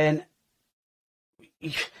 And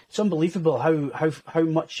it's unbelievable how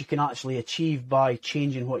much you can actually achieve by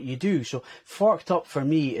changing what you do. So Forked Up for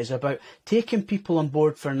me is about taking people on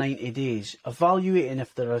board for 90 days, evaluating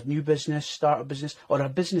if they're a new business, start a business, or a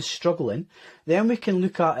business struggling. Then we can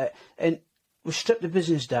look at it and we strip the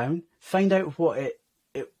business down, find out what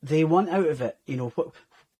they want out of it, you know,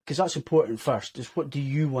 because that's important first, is what do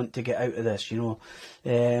you want to get out of this, you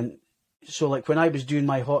know. So like when I was doing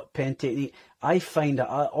my hot pen technique, I find that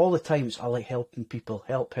all the time I like helping people,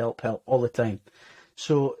 help all the time.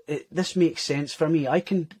 So this makes sense for me. I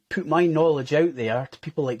can put my knowledge out there to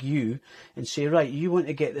people like you and say, right, you want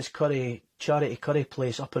to get this charity curry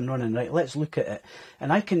place up and running, right? Let's look at it.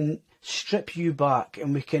 And I can strip you back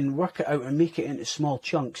and we can work it out and make it into small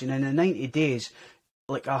chunks. And in the 90 days,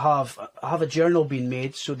 like I have a journal being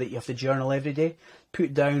made so that you have to journal every day.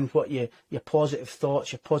 Put down what your positive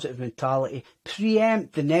thoughts, your positive mentality,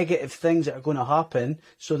 preempt the negative things that are going to happen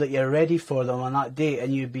so that you're ready for them on that day,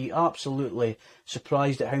 and you'd be absolutely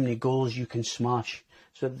surprised at how many goals you can smash.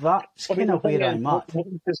 So that's kind of where I'm at. What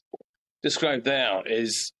you just described there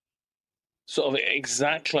is sort of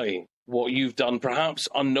exactly what you've done, perhaps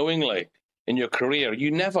unknowingly, in your career.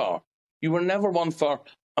 You were never one for,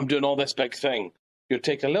 I'm doing all this big thing. You'd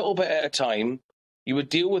take a little bit at a time, you would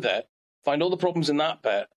deal with it, find all the problems in that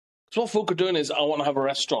bit. So what folk are doing is, I want to have a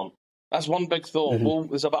restaurant. That's one big thought. Mm-hmm. Well,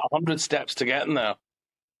 there's about 100 steps to getting there,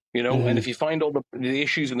 you know. Mm-hmm. And if you find all the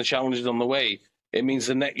issues and the challenges on the way, it means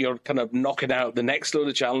you're kind of knocking out the next load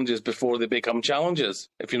of challenges before they become challenges,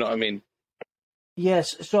 if you know what I mean.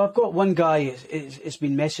 Yes. So I've got one guy has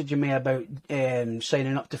been messaging me about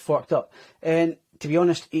signing up to Forked Up, and to be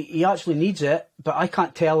honest, he actually needs it, but I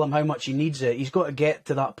can't tell him how much he needs it. He's got to get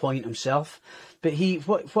to that point himself. But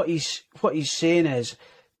what he's saying is,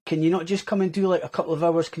 can you not just come and do like a couple of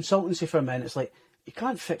hours consultancy for me? And it's like, you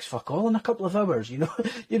can't fix fuck all in a couple of hours, you know.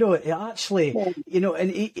 You know, it actually, you know,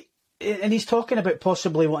 and he's talking about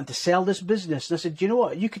possibly wanting to sell this business. And I said, you know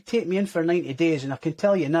what, you could take me in for 90 days, and I can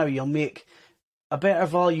tell you now, you'll make a better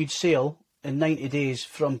valued sale in 90 days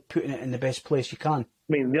from putting it in the best place you can. I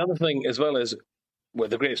mean, the other thing as well is, with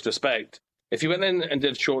the greatest respect, if you went in and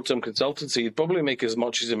did short-term consultancy, you'd probably make as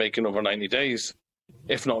much as you're making over 90 days,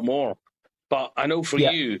 if not more. But I know for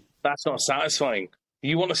you, that's not satisfying.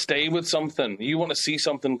 You want to stay with something. You want to see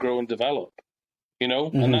something grow and develop, you know?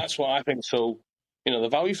 Mm-hmm. And that's what I think. So, you know, the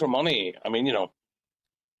value for money, I mean, you know.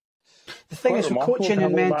 The thing is, with coaching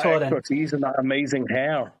and mentoring. Expertise and that amazing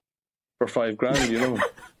hair for $5,000, you know.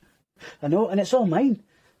 I know, and it's all mine,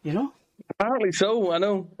 you know. Apparently so, I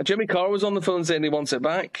know. Jimmy Carr was on the phone saying he wants it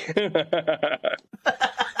back.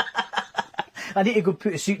 I need to go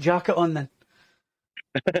put a suit jacket on then.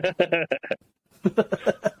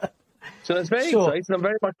 So it's very exciting. I'm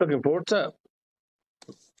very much looking forward to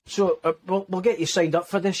it. So we'll get you signed up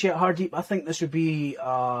for this yet, Hardeep. I think this would be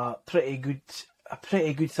a pretty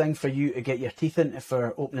good thing for you to get your teeth into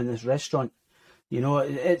for opening this restaurant. You know,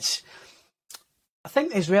 I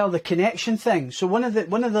think as well the connection thing. So one of the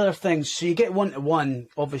other things, so you get 1-to-1.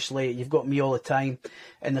 Obviously, you've got me all the time,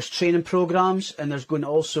 and there's training programs, and there's going to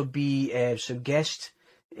also be some guest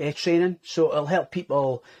training. So it'll help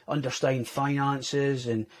people understand finances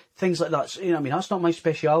and things like that. So, you know, I mean, that's not my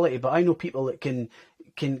speciality, but I know people that can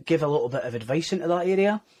give a little bit of advice into that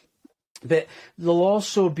area. But there'll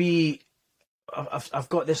also be, I've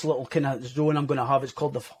got this little kind of zone I'm going to have. It's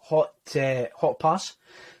called the Hot Pass.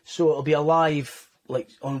 So it'll be a live, like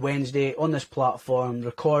on Wednesday on this platform,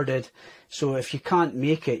 recorded. So if you can't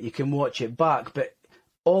make it, you can watch it back. But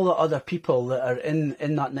all the other people that are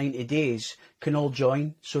in that 90 days can all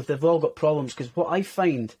join. So if they've all got problems, because what I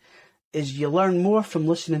find is you learn more from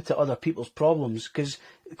listening to other people's problems, because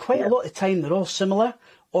quite a lot of the time they're all similar,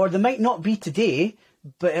 or they might not be today,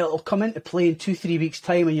 but it'll come into play in 2-3 weeks'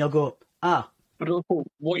 time, and you'll go, ah. But also,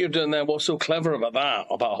 what you're doing there, what's so clever about that,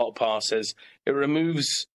 about Hot Pass, is it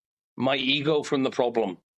removes my ego from the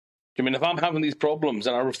problem. I mean, if I'm having these problems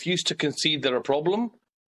and I refuse to concede they're a problem,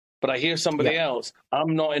 but I hear somebody else,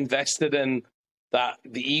 I'm not invested in that.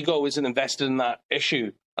 The ego isn't invested in that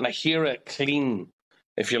issue, and I hear it clean,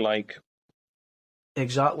 if you like.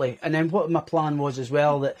 Exactly. And then what my plan was as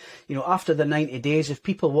well, that, after the 90 days, if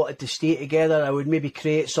people wanted to stay together, I would maybe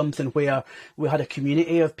create something where we had a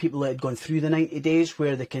community of people that had gone through the 90 days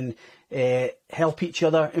where they can help each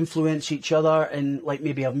other, influence each other, and like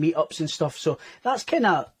maybe have meetups and stuff. So that's kind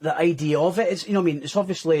of the idea of it. It's, it's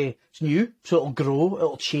obviously it's new, so it'll grow,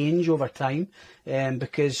 it'll change over time,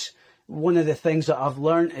 because one of the things that I've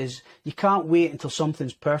learned is you can't wait until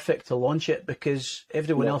something's perfect to launch it, because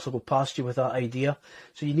everyone else will go past you with that idea.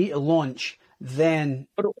 So you need to launch, then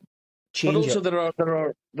change it. But also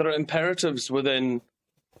there are imperatives within.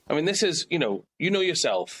 I mean, this is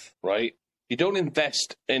yourself, right? You don't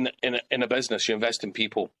invest in a business; you invest in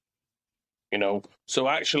people. So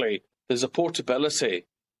actually, there's a portability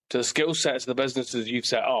to the skill sets of the businesses you've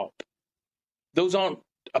set up. Those aren't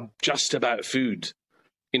just about food.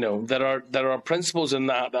 There are principles in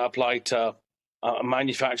that apply to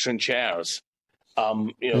manufacturing chairs,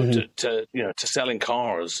 to selling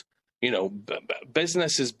cars.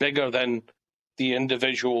 Business is bigger than the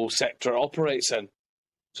individual sector it operates in.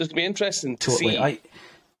 So it'd be interesting to see.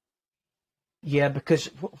 Yeah, because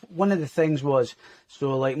one of the things was,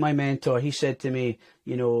 so like my mentor, he said to me,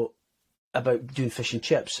 about doing fish and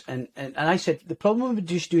chips. And I said, the problem with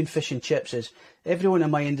just doing fish and chips is everyone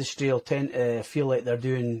in my industry will tend to feel like they're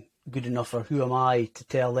doing good enough, or who am I to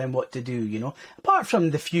tell them what to do, apart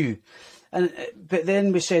from the few. But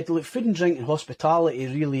then we said, look, food and drink and hospitality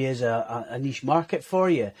really is a niche market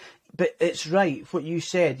for you. But it's right, what you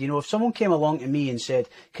said, if someone came along to me and said,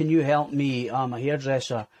 can you help me? I'm a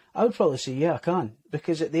hairdresser. I would probably say, yeah, I can.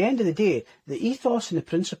 Because at the end of the day, the ethos and the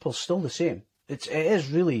principle's still the same. It is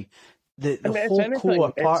really... The whole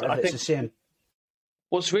core part of it's the same.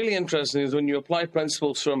 What's really interesting is when you apply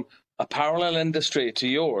principles from a parallel industry to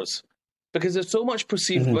yours, because there's so much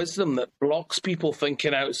perceived wisdom that blocks people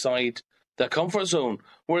thinking outside their comfort zone.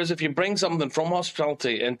 Whereas if you bring something from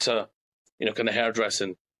hospitality into, kind of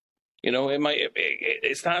hairdressing,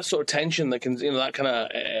 it's that sort of tension that can, that kind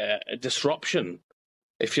of disruption,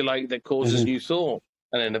 if you like, that causes new thought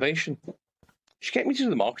and innovation. You should get me to do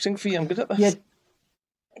the marketing for you. I'm good at this. Yeah.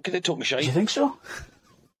 Could they talk me shite? Do you think so?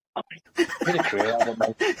 I made a career out of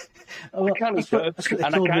it. I can't eat food,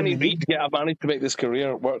 and I can't eat meat, yet I've managed to make this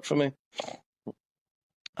career work for me.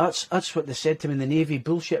 That's what they said to me in the Navy.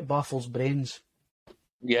 Bullshit baffles brains.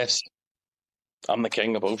 Yes. I'm the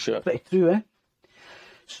king of bullshit. Pretty true, eh?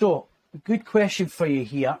 So, good question for you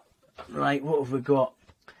here. Right, what have we got?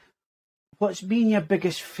 What's been your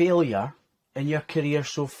biggest failure in your career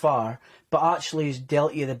so far, but actually has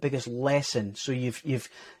dealt you the biggest lesson? So you've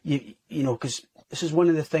because this is one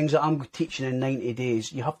of the things that I'm teaching in 90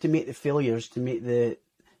 days. You have to make the failures to make the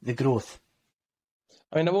growth.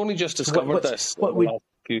 I mean, I've only just discovered this in the last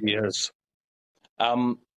few years.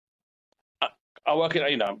 I work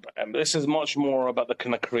at, this is much more about the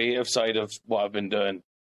kind of creative side of what I've been doing.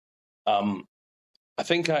 I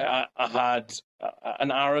think I had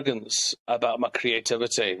an arrogance about my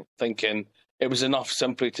creativity, thinking it was enough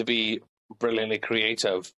simply to be brilliantly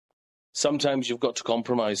creative. Sometimes you've got to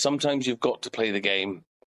compromise. Sometimes you've got to play the game.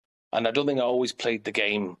 And I don't think I always played the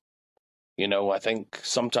game. I think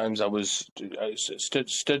sometimes I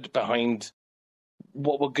stood behind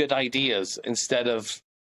what were good ideas instead of,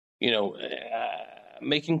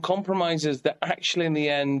 making compromises that actually in the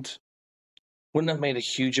end wouldn't have made a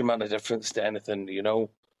huge amount of difference to anything,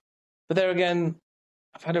 But there again,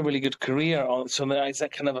 I've had a really good career on so it's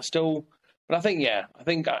that kind of a still. But I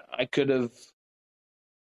think I could have.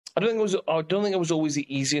 I don't think I was always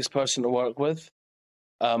the easiest person to work with.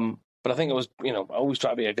 But I think it was, I always try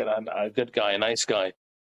to be a good guy, a nice guy.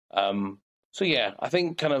 So yeah, I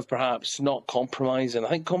think kind of perhaps not compromising. I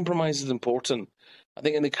think compromise is important. I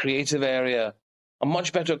think in the creative area, I'm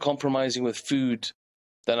much better at compromising with food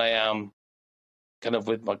than I am kind of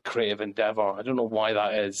with my creative endeavor. I don't know why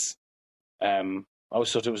that is. I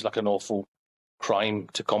always thought it was like an awful crime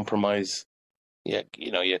to compromise. Yeah,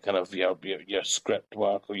 your kind of your script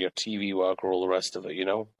work or your TV work or all the rest of it.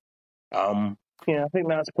 Yeah, I think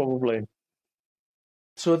that's probably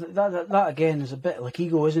So that again is a bit like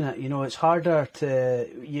ego, isn't it? You know, it's harder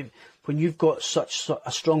when you've got such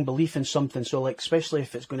a strong belief in something. So, like, especially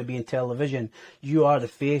if it's going to be in television, you are the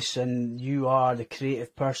face and you are the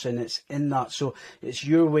creative person. It's in that, so it's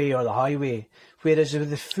your way or the highway. Whereas with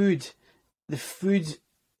the food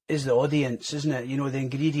is the audience, isn't it? You know, the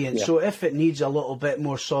ingredients. Yeah. So if it needs a little bit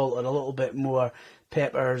more salt or a little bit more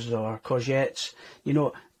peppers or courgettes, you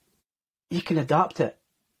know, you can adapt it.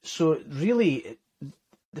 So really,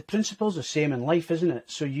 the principle's the same in life, isn't it?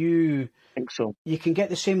 So I think so. you can get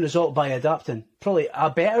the same result by adapting, probably a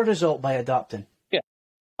better result by adapting. Yeah.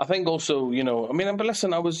 I think also, you know, I mean, but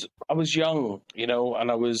listen, I was young, you know, and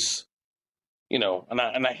I was, you know, and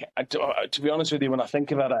to be honest with you, when I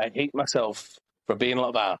think about it, I hate myself for being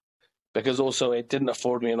like that, because also it didn't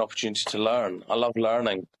afford me an opportunity to learn. I love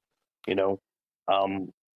learning, you know,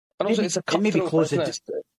 and also it's a cutthroat business.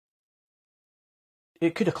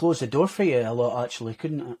 It could have closed the door for you a lot, actually,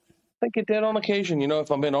 couldn't it? I think it did on occasion, you know, if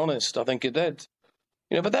I'm being honest. I think it did.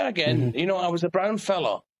 You know, but then again, you know, I was a brown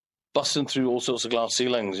fella busting through all sorts of glass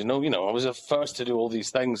ceilings, you know, I was the first to do all these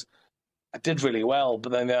things. I did really well,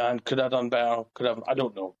 but then could I have done better? I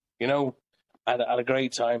don't know. You know, I had a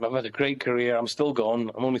great time. I've had a great career. I'm still gone.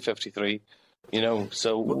 I'm only 53, you know,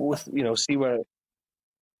 so, you know, see where...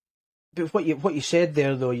 But what you said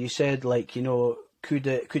there, though, you said, like, you know, could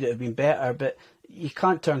it have been better? But you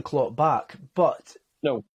can't turn clock back. But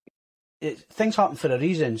no, things happen for a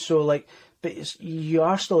reason. So, like, but you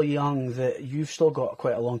are still young. That you've still got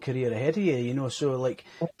quite a long career ahead of you. You know, so like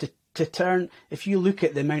to turn. If you look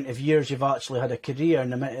at the amount of years you've actually had a career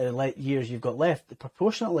and the amount of years you've got left,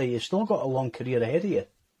 proportionately, you've still got a long career ahead of you.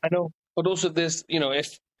 I know, but also this, you know,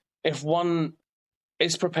 if one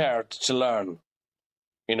is prepared to learn,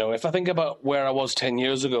 you know, if I think about where I was 10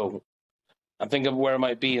 years ago and think of where I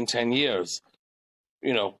might be in 10 years,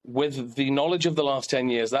 you know, with the knowledge of the last 10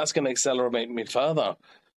 years, that's going to accelerate me further.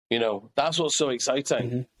 You know, that's what's so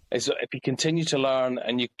exciting. Is if you continue to learn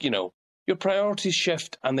and you know, your priorities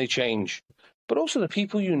shift and they change, but also the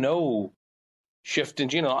people you know shift.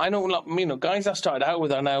 And, you know, I know, you know, guys I started out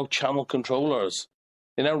with are now channel controllers.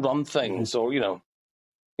 They now run things, or, you know,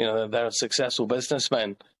 they're successful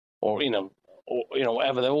businessmen, or, you know,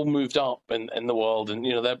 whatever. They're all moved up in the world, and,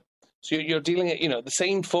 you know, so you're dealing at, you know, the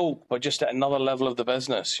same folk, but just at another level of the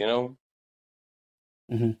business, you know.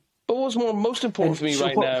 But what's most important for me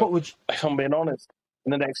now, if I'm being honest,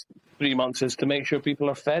 in the next 3 months, is to make sure people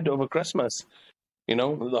are fed over Christmas. You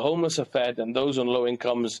know, the homeless are fed, and those on low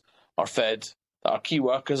incomes are fed. Our key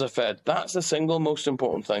workers are fed. That's the single most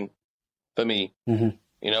important thing for me. You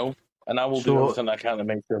know, and I will do everything I can to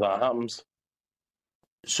make sure that happens.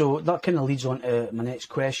 So that kind of leads on to my next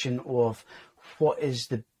question of what is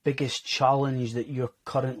the biggest challenge that you're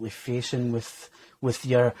currently facing with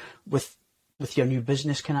your new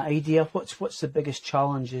business kind of idea? What's the biggest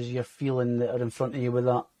challenges you're feeling that are in front of you with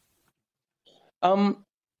that? I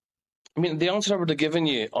mean, the answer I would have given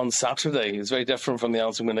you on Saturday is very different from the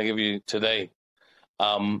answer I'm going to give you today,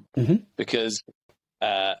 because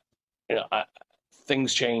you know,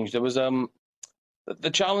 things changed. There was the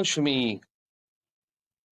challenge for me.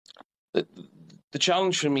 The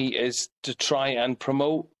challenge for me is to try and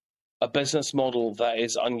promote a business model that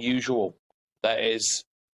is unusual, that is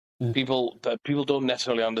people don't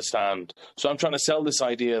necessarily understand. So I'm trying to sell this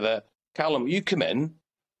idea that, Callum, you come in,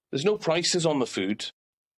 there's no prices on the food,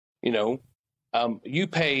 you know, you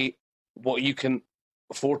pay what you can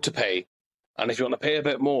afford to pay, and if you want to pay a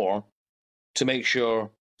bit more to make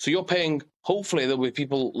sure, so you're paying, hopefully there'll be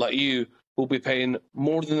people like you who'll be paying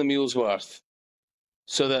more than the meal's worth,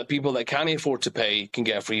 so that people that can't afford to pay can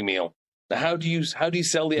get a free meal. Now, how do you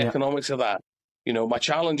sell the economics of that? You know, my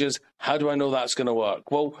challenge is, how do I know that's going to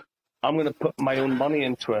work? Well, I'm going to put my own money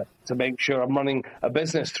into it to make sure I'm running a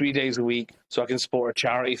business 3 days a week, so I can support a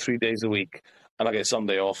charity 3 days a week, and I get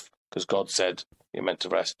Sunday off because God said you're meant to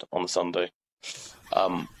rest on Sunday.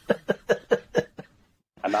 And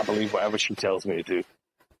I believe whatever she tells me to do.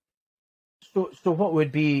 So what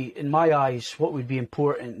would be, in my eyes, what would be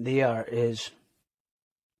important there is,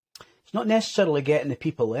 it's not necessarily getting the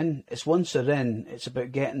people in. It's once they're in, it's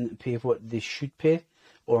about getting them to pay what they should pay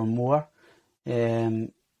or more,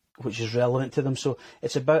 which is relevant to them. So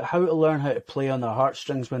it's about how to learn how to play on their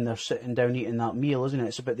heartstrings when they're sitting down eating that meal, isn't it?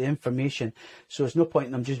 It's about the information. So it's no point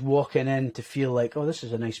in them just walking in to feel like, oh, this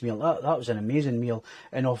is a nice meal. That was an amazing meal,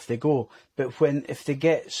 and off they go. But if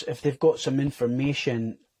they've got some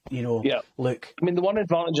information, you know, look. I mean, the one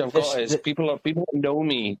advantage I've got is people who know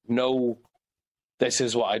me know this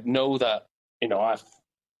is what I know, that, you know, I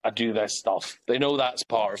do this stuff. They know that's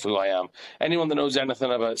part of who I am. Anyone that knows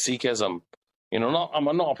anything about Sikhism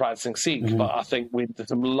I'm not a practicing Sikh, but I think we did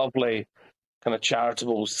some lovely kind of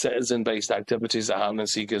charitable, citizen-based activities that happen in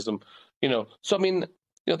Sikhism. So I mean,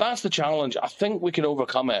 that's the challenge. I think we can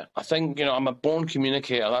overcome it. I think, I'm a born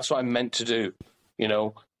communicator. That's what I'm meant to do.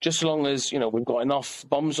 Just as long as, we've got enough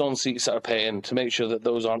bums on seats that are paying to make sure that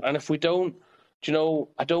those aren't. And if we don't,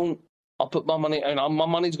 I'll put my money, and my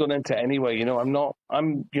money's going into it anyway.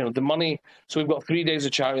 The money. So we've got 3 days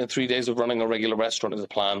of charity and 3 days of running a regular restaurant as a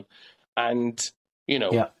plan. And,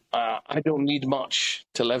 I don't need much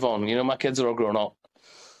to live on. My kids are all grown up.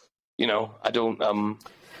 I don't, I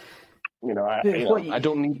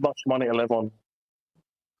don't need much money to live on.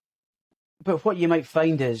 But what you might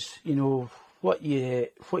find is, what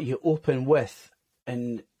you open with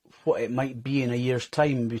and what it might be in a year's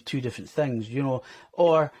time be two different things,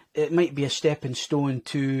 or it might be a stepping stone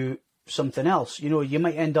to something else. You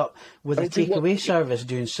might end up with a takeaway service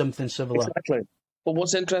doing something similar. Exactly. But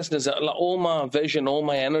what's interesting is that all my vision, all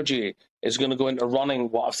my energy is going to go into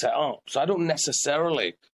running what I've set up. So I don't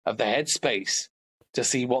necessarily have the headspace to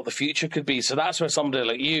see what the future could be. So that's where somebody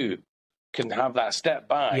like you can have that step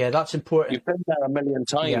back. Yeah, that's important. You've been there a million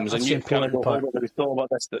times, and you kind of go, "Oh, we thought about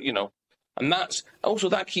this," And that's also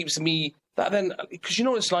that keeps me then, because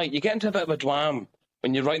it's like you get into a bit of a dwam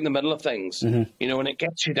when you're right in the middle of things, and it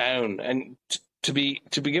gets you down, and to be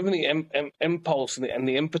given the impulse and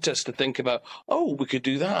the impetus to think about, oh, we could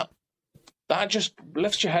do that. That just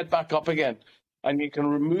lifts your head back up again, and you can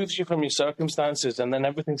remove you from your circumstances, and then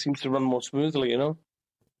everything seems to run more smoothly.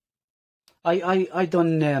 I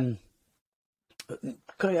done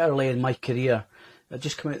quite early in my career. I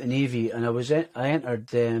just come out of the Navy, and I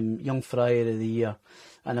entered Young Friar of the Year,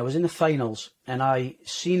 and I was in the finals, and I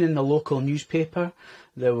seen in the local newspaper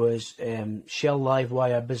there was Shell Live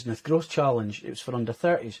Wire Business Growth Challenge. It was for under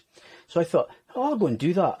 30s. So I thought, I'll go and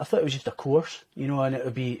do that. I thought it was just a course, and it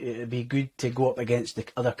would be good to go up against the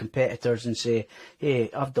other competitors and say,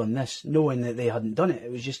 hey, I've done this, knowing that they hadn't done it.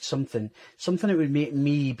 It was just something that would make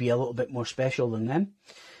me be a little bit more special than them.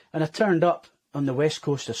 And I turned up on the west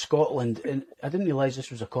coast of Scotland, and I didn't realise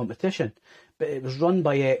this was a competition, but it was run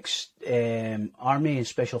by ex-Army and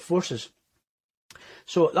Special Forces.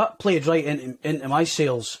 So that played right into my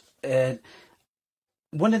sales.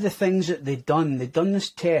 One of the things that they'd done this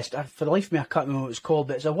test. For the life of me, I can't remember what it was called,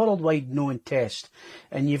 but it's a worldwide known test.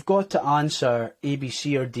 And you've got to answer A, B,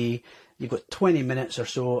 C, or D. You've got 20 minutes or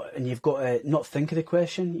so, and you've got to not think of the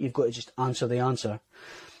question. You've got to just answer the answer.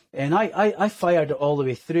 And I fired it all the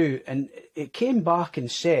way through, and it came back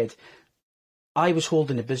and said I was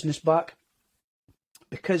holding the business back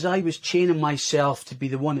because I was chaining myself to be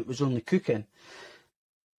the one that was only cooking.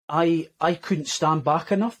 I couldn't stand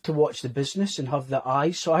back enough to watch the business and have the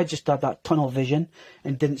eyes, so I just had that tunnel vision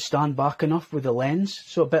and didn't stand back enough with the lens.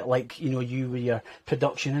 So a bit like you with your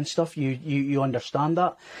production and stuff, you understand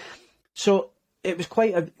that. So it was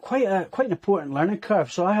quite an important learning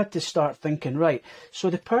curve. So I had to start thinking, right, so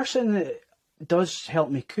the person that does help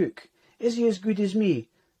me cook, is he as good as me?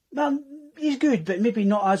 Well, he's good, but maybe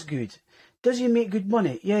not as good. Does he make good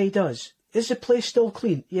money? Yeah, he does. Is the place still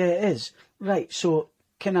clean? Yeah, it is. Right, so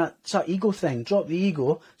it's that ego thing. Drop the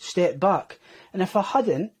ego, step back. And if I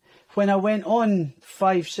hadn't, when I went on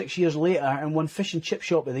 5-6 years later and won Fish and Chip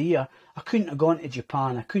Shop of the Year, I couldn't have gone to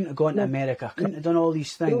Japan. I couldn't have gone to America. I couldn't have done all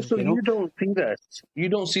these things. So you don't see this. You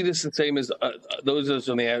don't see this the same as those of us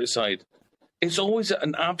on the outside. It's always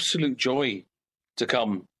an absolute joy to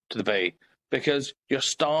come to the Bay because your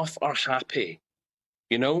staff are happy.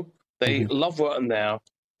 They love working there.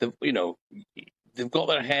 They've got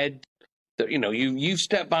their head. You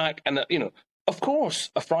step back and, of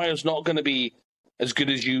course, a friar's not going to be as good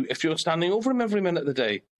as you if you're standing over him every minute of the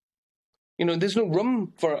day. There's no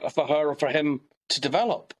room for her or for him to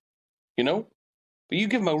develop, But you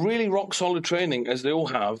give them a really rock-solid training, as they all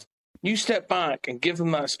have. You step back and give them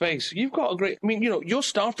that space. You've got a great... your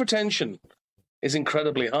staff retention is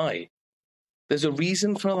incredibly high. There's a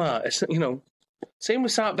reason for that. It's, same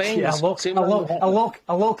with Sat Baines. Yeah, I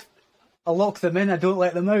lock them in. I don't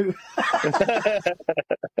let them out. Well,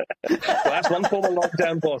 that's one form of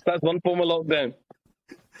lockdown, boss. That's one form of lockdown.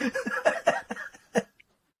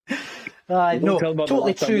 No,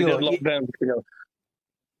 totally true. Lockdown.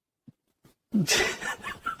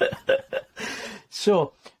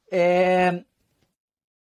 So, where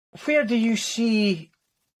do you see?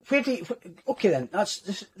 Okay, then.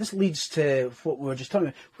 This leads to what we were just talking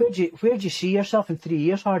about. Where do you see yourself in 3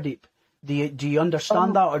 years, Hardeep? Do you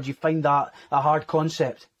understand that, or do you find that a hard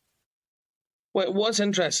concept? Well, what's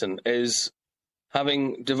interesting is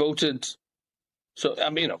having devoted,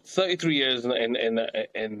 33 years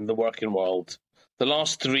in the working world. The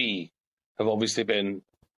last 3 have obviously been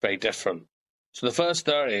very different. So the first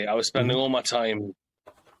 30, I was spending all my time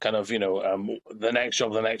kind of, the next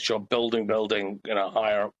job, building,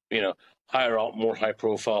 higher up, more high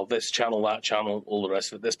profile, this channel, that channel, all the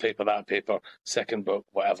rest of it, this paper, that paper, second book,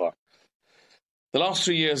 whatever. The last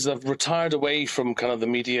 3 years, I've retired away from kind of the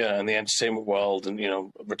media and the entertainment world, and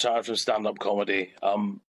retired from stand-up comedy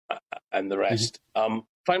and the rest.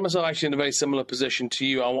 Find myself actually in a very similar position to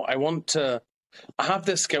you. I have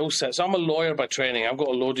this skill set. So I'm a lawyer by training. I've got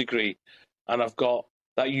a law degree, and I've got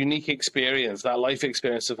that unique experience, that life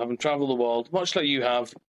experience of having traveled the world, much like you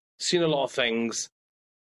have, seen a lot of things.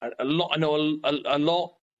 I know a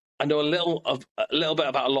lot. I know a little bit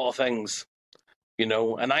about a lot of things,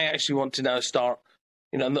 and I actually want to now start,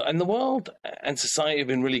 and the world and society have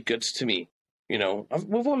been really good to me.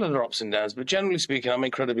 We've all had our ups and downs, but generally speaking, I'm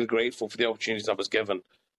incredibly grateful for the opportunities I was given.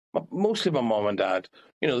 Mostly my mom and dad.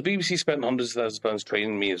 The BBC spent hundreds of thousands of pounds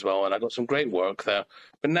training me as well, and I got some great work there.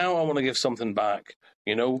 But now I want to give something back,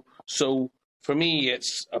 So for me,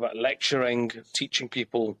 it's about lecturing, teaching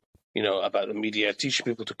people, about the media, teaching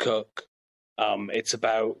people to cook. It's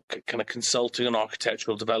about kind of consulting on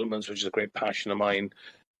architectural developments, which is a great passion of mine.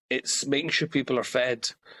 It's making sure people are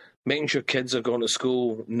fed, making sure kids are going to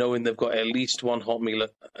school knowing they've got at least one hot meal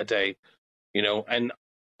a day, and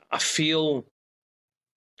I feel...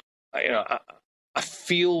 I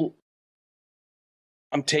feel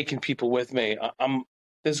I'm taking people with me.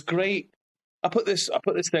 There's great. I put this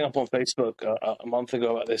thing up on Facebook a month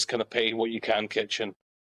ago at this kind of pay what you can kitchen,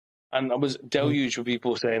 and I was deluged with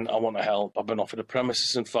people saying I want to help. I've been offered a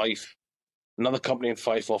premises in Fife, another company in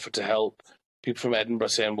Fife offered to help. People from Edinburgh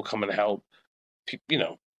saying we'll come and help.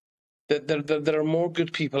 There are more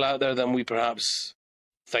good people out there than we perhaps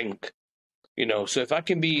think. So if I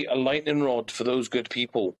can be a lightning rod for those good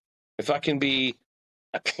people. If I can be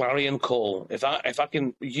a clarion call, if I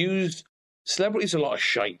can use celebrities, a lot of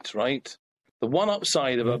shite, right? The one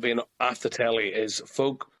upside about being after telly is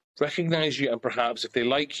folk recognize you, and perhaps if they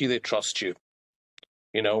like you, they trust you.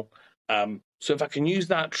 So if I can use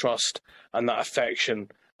that trust and that affection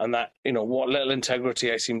and that what little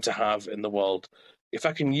integrity I seem to have in the world, if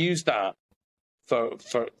I can use that for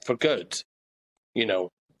good,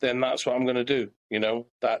 then that's what I'm going to do.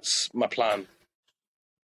 That's my plan.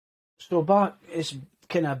 So it's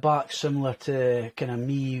kind of back similar to kind of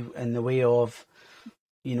me in the way of,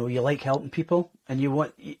 you like helping people and you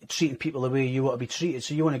want treating people the way you want to be treated.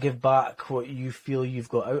 So you want to give back what you feel you've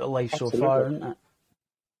got out of life so far, isn't it?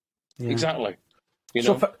 Yeah. Exactly.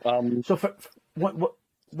 One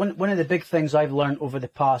of the big things I've learned over the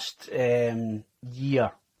past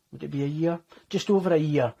year, would it be a year? Just over a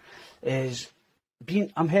year, is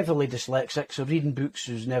I'm heavily dyslexic, so reading books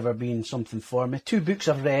has never been something for me. 2 books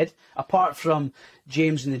I've read, apart from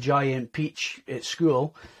James and the Giant Peach at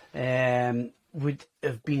school, would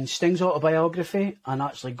have been Sting's autobiography and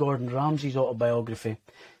actually Gordon Ramsay's autobiography.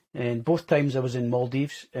 And both times I was in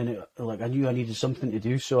Maldives, and I knew I needed something to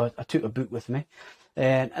do, so I took a book with me.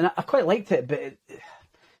 And I quite liked it, but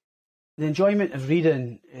the enjoyment of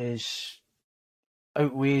reading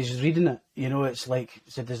outweighs reading it.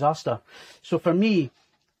 It's a disaster. So for me,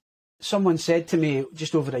 someone said to me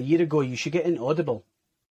just over a year ago, you should get into Audible.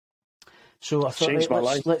 So I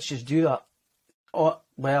thought, let's just do that. Oh,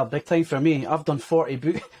 well, big time for me. I've done 40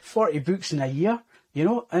 books in a year,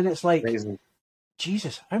 and it's like, amazing.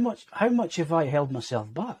 Jesus, how much have I held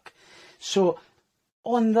myself back? So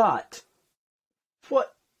on that,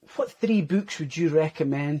 what 3 books would you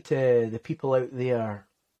recommend to the people out there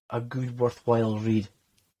a good, worthwhile read?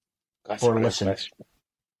 That's or listen?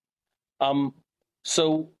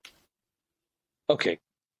 Okay.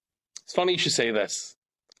 It's funny you should say this.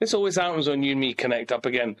 This always happens when you and me connect up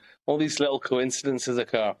again. All these little coincidences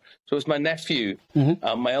occur. So it's my nephew,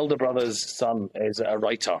 my elder brother's son, is a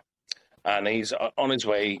writer, and he's on his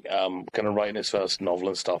way, kind of writing his first novel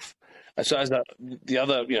and stuff. And so as the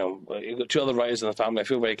other, you've got 2 other writers in the family. I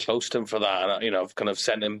feel very close to him for that. And, I've kind of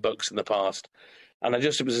sent him books in the past. And it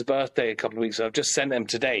was his birthday a couple of weeks ago. I've just sent him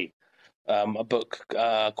today a book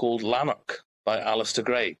called Lanark by Alistair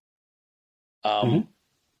Gray,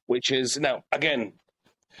 which is, now, again,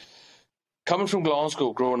 coming from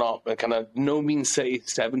Glasgow, growing up, a kind of no mean city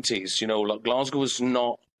 70s, Glasgow was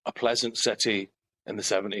not a pleasant city in the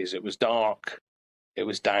 70s. It was dark, it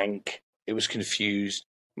was dank, it was confused.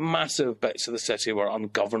 Massive bits of the city were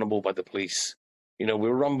ungovernable by the police. We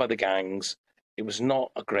were run by the gangs. It was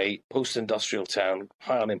not a great post-industrial town,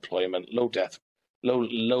 high unemployment, low death, low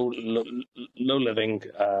living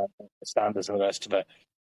standards and the rest of it.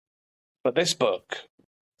 But this book,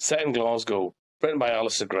 set in Glasgow, written by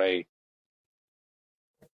Alistair Gray,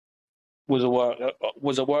 was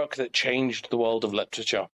a work that changed the world of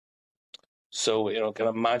literature. So, kind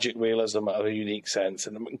of magic realism of a unique sense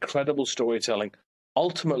and incredible storytelling,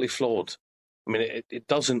 ultimately flawed. I mean, it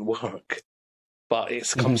doesn't work, but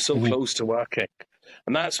it's come so close to working.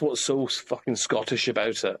 And that's what's so fucking Scottish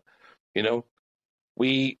about it.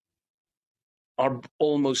 We are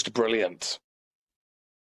almost brilliant,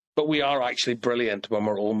 but we are actually brilliant when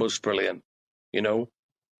we're almost brilliant.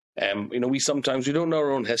 We sometimes we don't know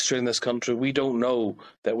our own history in this country. We don't know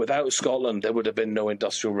that without Scotland there would have been no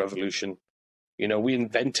industrial revolution. We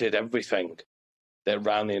invented everything that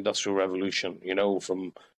ran the industrial revolution.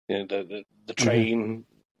 From the train,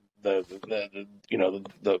 the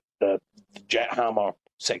jet hammer,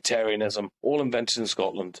 sectarianism, all invented in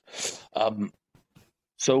Scotland.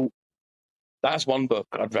 So that's one book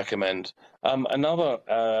I'd recommend.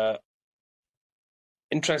 Another,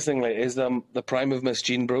 interestingly, is The Prime of Miss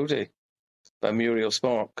Jean Brodie by Muriel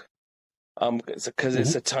Spark. Because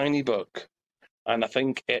it's a tiny book, and I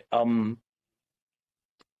think it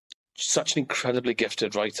such an incredibly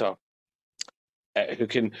gifted writer who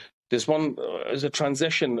can. There's a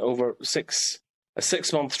transition over a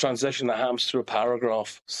 6-month transition that happens through a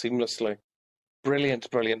paragraph seamlessly. Brilliant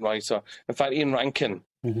writer. In fact, Ian Rankin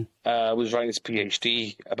was writing his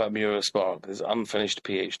PhD about Muriel Spark, his unfinished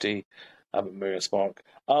PhD about Muriel Spark.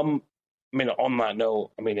 On that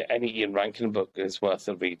note, any Ian Rankin book is worth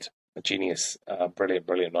a read. A genius,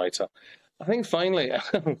 brilliant writer. I think finally,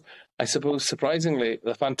 I suppose surprisingly,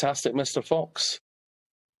 The Fantastic Mr. Fox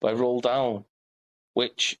by Roald Dahl,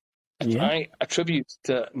 which I attribute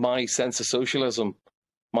to my sense of socialism,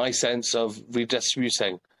 my sense of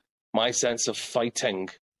redistributing, my sense of fighting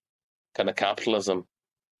kind of capitalism.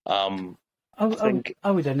 I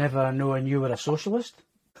would have never known you were a socialist.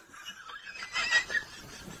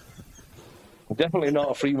 Definitely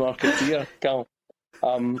not a free marketeer, Cal.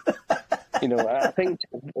 I think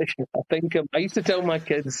I used to tell my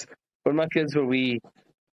kids when my kids were wee,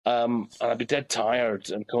 and I'd be dead tired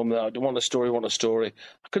and come, I don't want a story.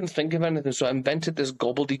 I couldn't think of anything, so I invented this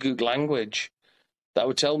gobbledygook language that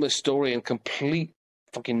would tell me a story in complete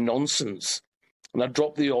fucking nonsense, and I'd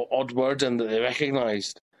drop the odd word in that they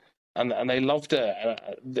recognised, and they loved it.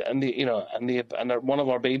 And one of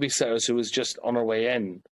our babysitters who was just on her way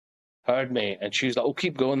in heard me, and she was like, "Oh,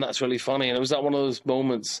 keep going, that's really funny." And it was that one of those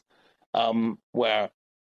moments where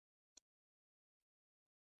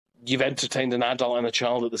you've entertained an adult and a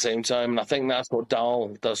child at the same time, and I think that's what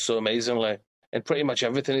Dahl does so amazingly. And pretty much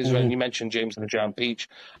everything he's written. You mentioned James and the Giant Peach.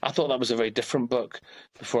 I thought that was a very different book.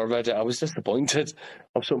 Before I read it, I was disappointed.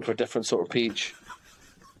 I was hoping for a different sort of peach.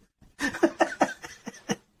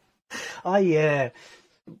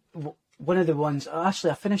 One of the ones,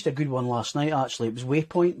 actually, I finished a good one last night, actually. It was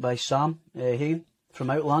Waypoint by Sam Hain from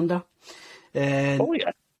Outlander. And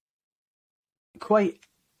quite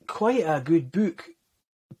a good book,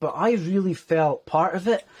 but I really felt part of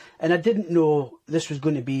it, and I didn't know this was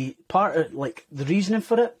going to be part of, the reasoning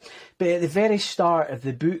for it. But at the very start of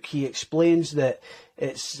the book, he explains that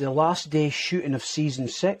it's the last day shooting of season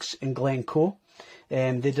 6 in Glencoe.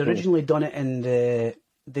 They'd originally done it in the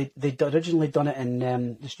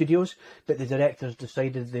studios, but the directors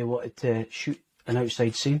decided they wanted to shoot an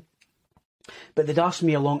outside scene. But they'd asked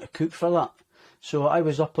me along to cook for that, so I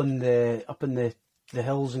was up in the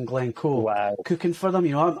hills in Glencoe, cooking for them.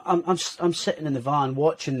 I'm sitting in the van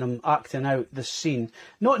watching them acting out this scene,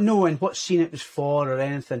 not knowing what scene it was for or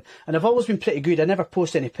anything. And I've always been pretty good. I never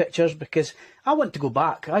post any pictures because I want to go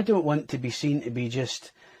back. I don't want to be seen to be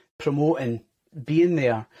just promoting being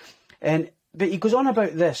there. But he goes on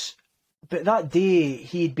about this. But that day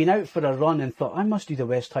he'd been out for a run and thought, I must do the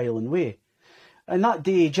West Highland Way. And that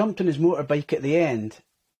day he jumped on his motorbike at the end,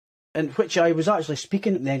 and which I was actually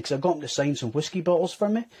speaking at the end because I got him to sign some whiskey bottles for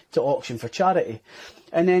me to auction for charity.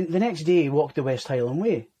 And then the next day he walked the West Highland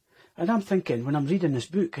Way. And I'm thinking, when I'm reading this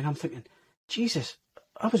book, and I'm thinking, Jesus,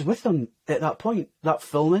 I was with him at that point, that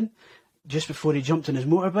filming, just before he jumped on his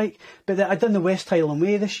motorbike. But I'd done the West Highland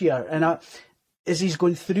Way this year, and as he's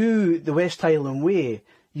going through the West Highland Way,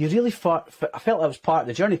 I felt I was part of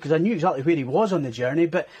the journey because I knew exactly where he was on the journey,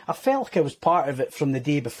 but I felt like I was part of it from the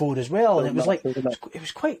day before as well. And it was like, it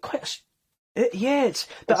was quite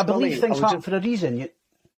but I believe things happen for a reason.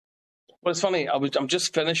 Well, it's funny. I'm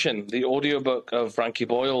just finishing the audiobook of Frankie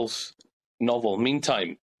Boyle's novel,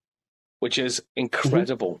 Meantime, which is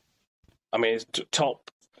incredible. I mean, it's top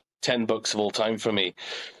 10 books of all time for me.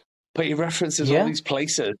 But he references all these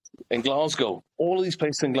places in Glasgow,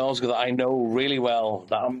 that I know really well,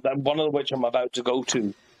 that one of which I'm about to go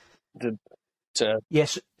to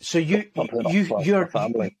yes. So you're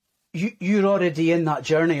already in that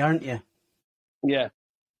journey, aren't you? Yeah,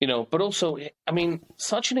 but also, I mean,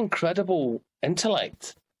 such an incredible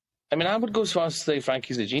intellect I mean, I would go as far as to say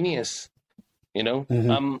Frankie's a genius. You know,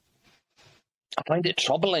 Mm-hmm. I find it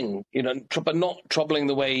troubling. You know, but not troubling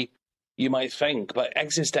the way you might think, but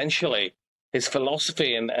existentially, his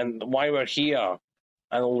philosophy and why we're here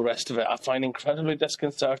and all the rest of it, I find incredibly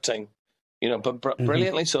disconcerting. You know, but Mm-hmm.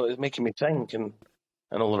 brilliantly so. It's making me think and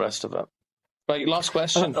all the rest of it. Right, last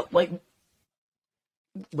question.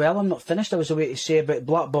 Well, I'm not finished. I was away to say about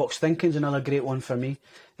black box thinking is another great one for me.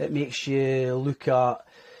 It makes you look at,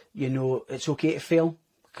 it's okay to fail,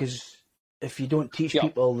 because if you don't teach Yeah.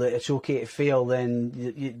 people that it's okay to fail, then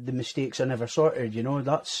the mistakes are never sorted.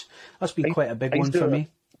 That's been quite a big one for me.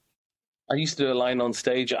 I used to do a line on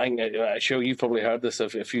stage. I'm sure you've probably heard this a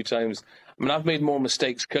few times. I mean, I've made more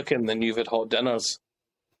mistakes cooking than you've had hot dinners,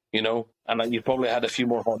 and you've probably had a few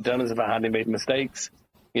more hot dinners if I hadn't made mistakes.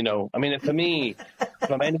 I mean, for me, if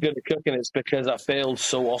I'm any good at cooking, it's because I failed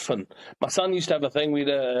so often. My son used to have a thing. We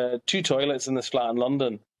had 2 toilets in this flat in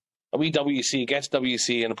London. A wee WC, guest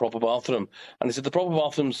WC, and a proper bathroom. And he said the proper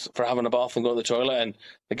bathroom's for having a bath and go to the toilet, and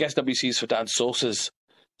the guest WC's for dad's sauces,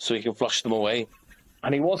 so he can flush them away.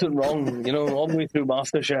 And he wasn't wrong, all the way through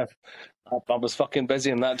MasterChef. I was fucking busy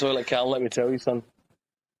in that toilet, Cal, let me tell you, son.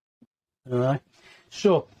 All right.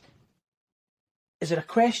 So, is there a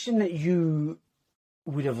question that you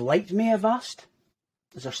would have liked me have asked?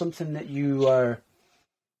 Is there something that you are...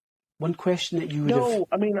 One question that you would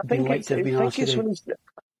have been liked to have been asked today?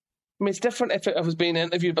 It's different if I was being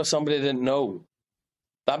interviewed by somebody I didn't know.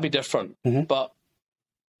 That'd be different. Mm-hmm. But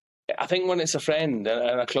I think when it's a friend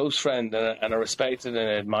and a close friend and a respected and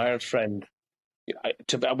admired friend,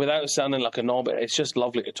 without sounding like a knob, it's just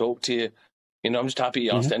lovely to talk to you. I'm just happy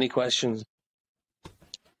you asked any questions.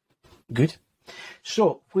 Good.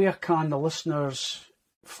 So, where can the listeners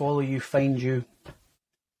follow you, find you?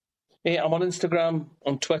 I'm on Instagram,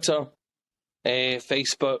 on Twitter,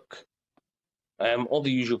 Facebook, all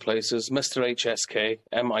the usual places. Mr. HSK,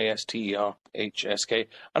 Mister HSK,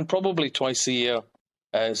 and probably twice a year,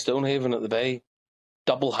 Stonehaven at the Bay,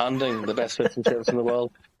 double handing the best fish and chips in the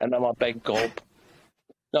world, and I'm a big gob.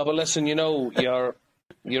 No, but listen, you're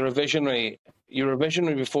a visionary. You're a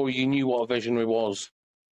visionary before you knew what a visionary was.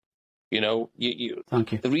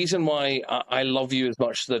 Thank you. The reason why I love you as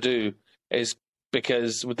much as I do is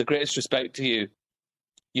because, with the greatest respect to you,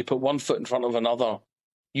 you put one foot in front of another.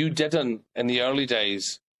 You didn't in the early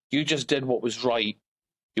days. You just did what was right.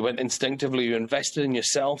 You went instinctively. You invested in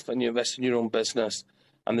yourself and you invested in your own business.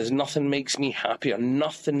 And there's nothing makes me happier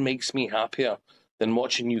than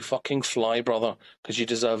watching you fucking fly, brother, because you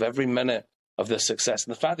deserve every minute of this success.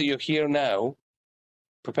 And the fact that you're here now,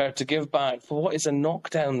 prepared to give back for what is a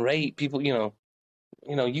knockdown rate, people, your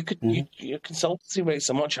consultancy rates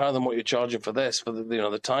are much higher than what you're charging for this, for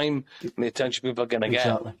the time and the attention people are going to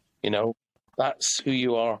Exactly. get. That's who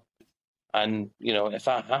you are. And, if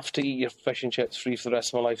I have to eat your fish and chips free for the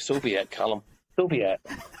rest of my life, so be it, Callum. So be it.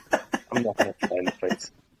 I'm not going to defend the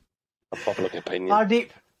place. A public opinion. Hardeep,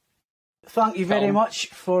 thank you very much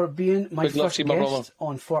for being my first guest my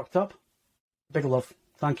on Forked Up. Big love.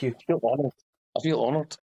 Thank you. I feel honoured.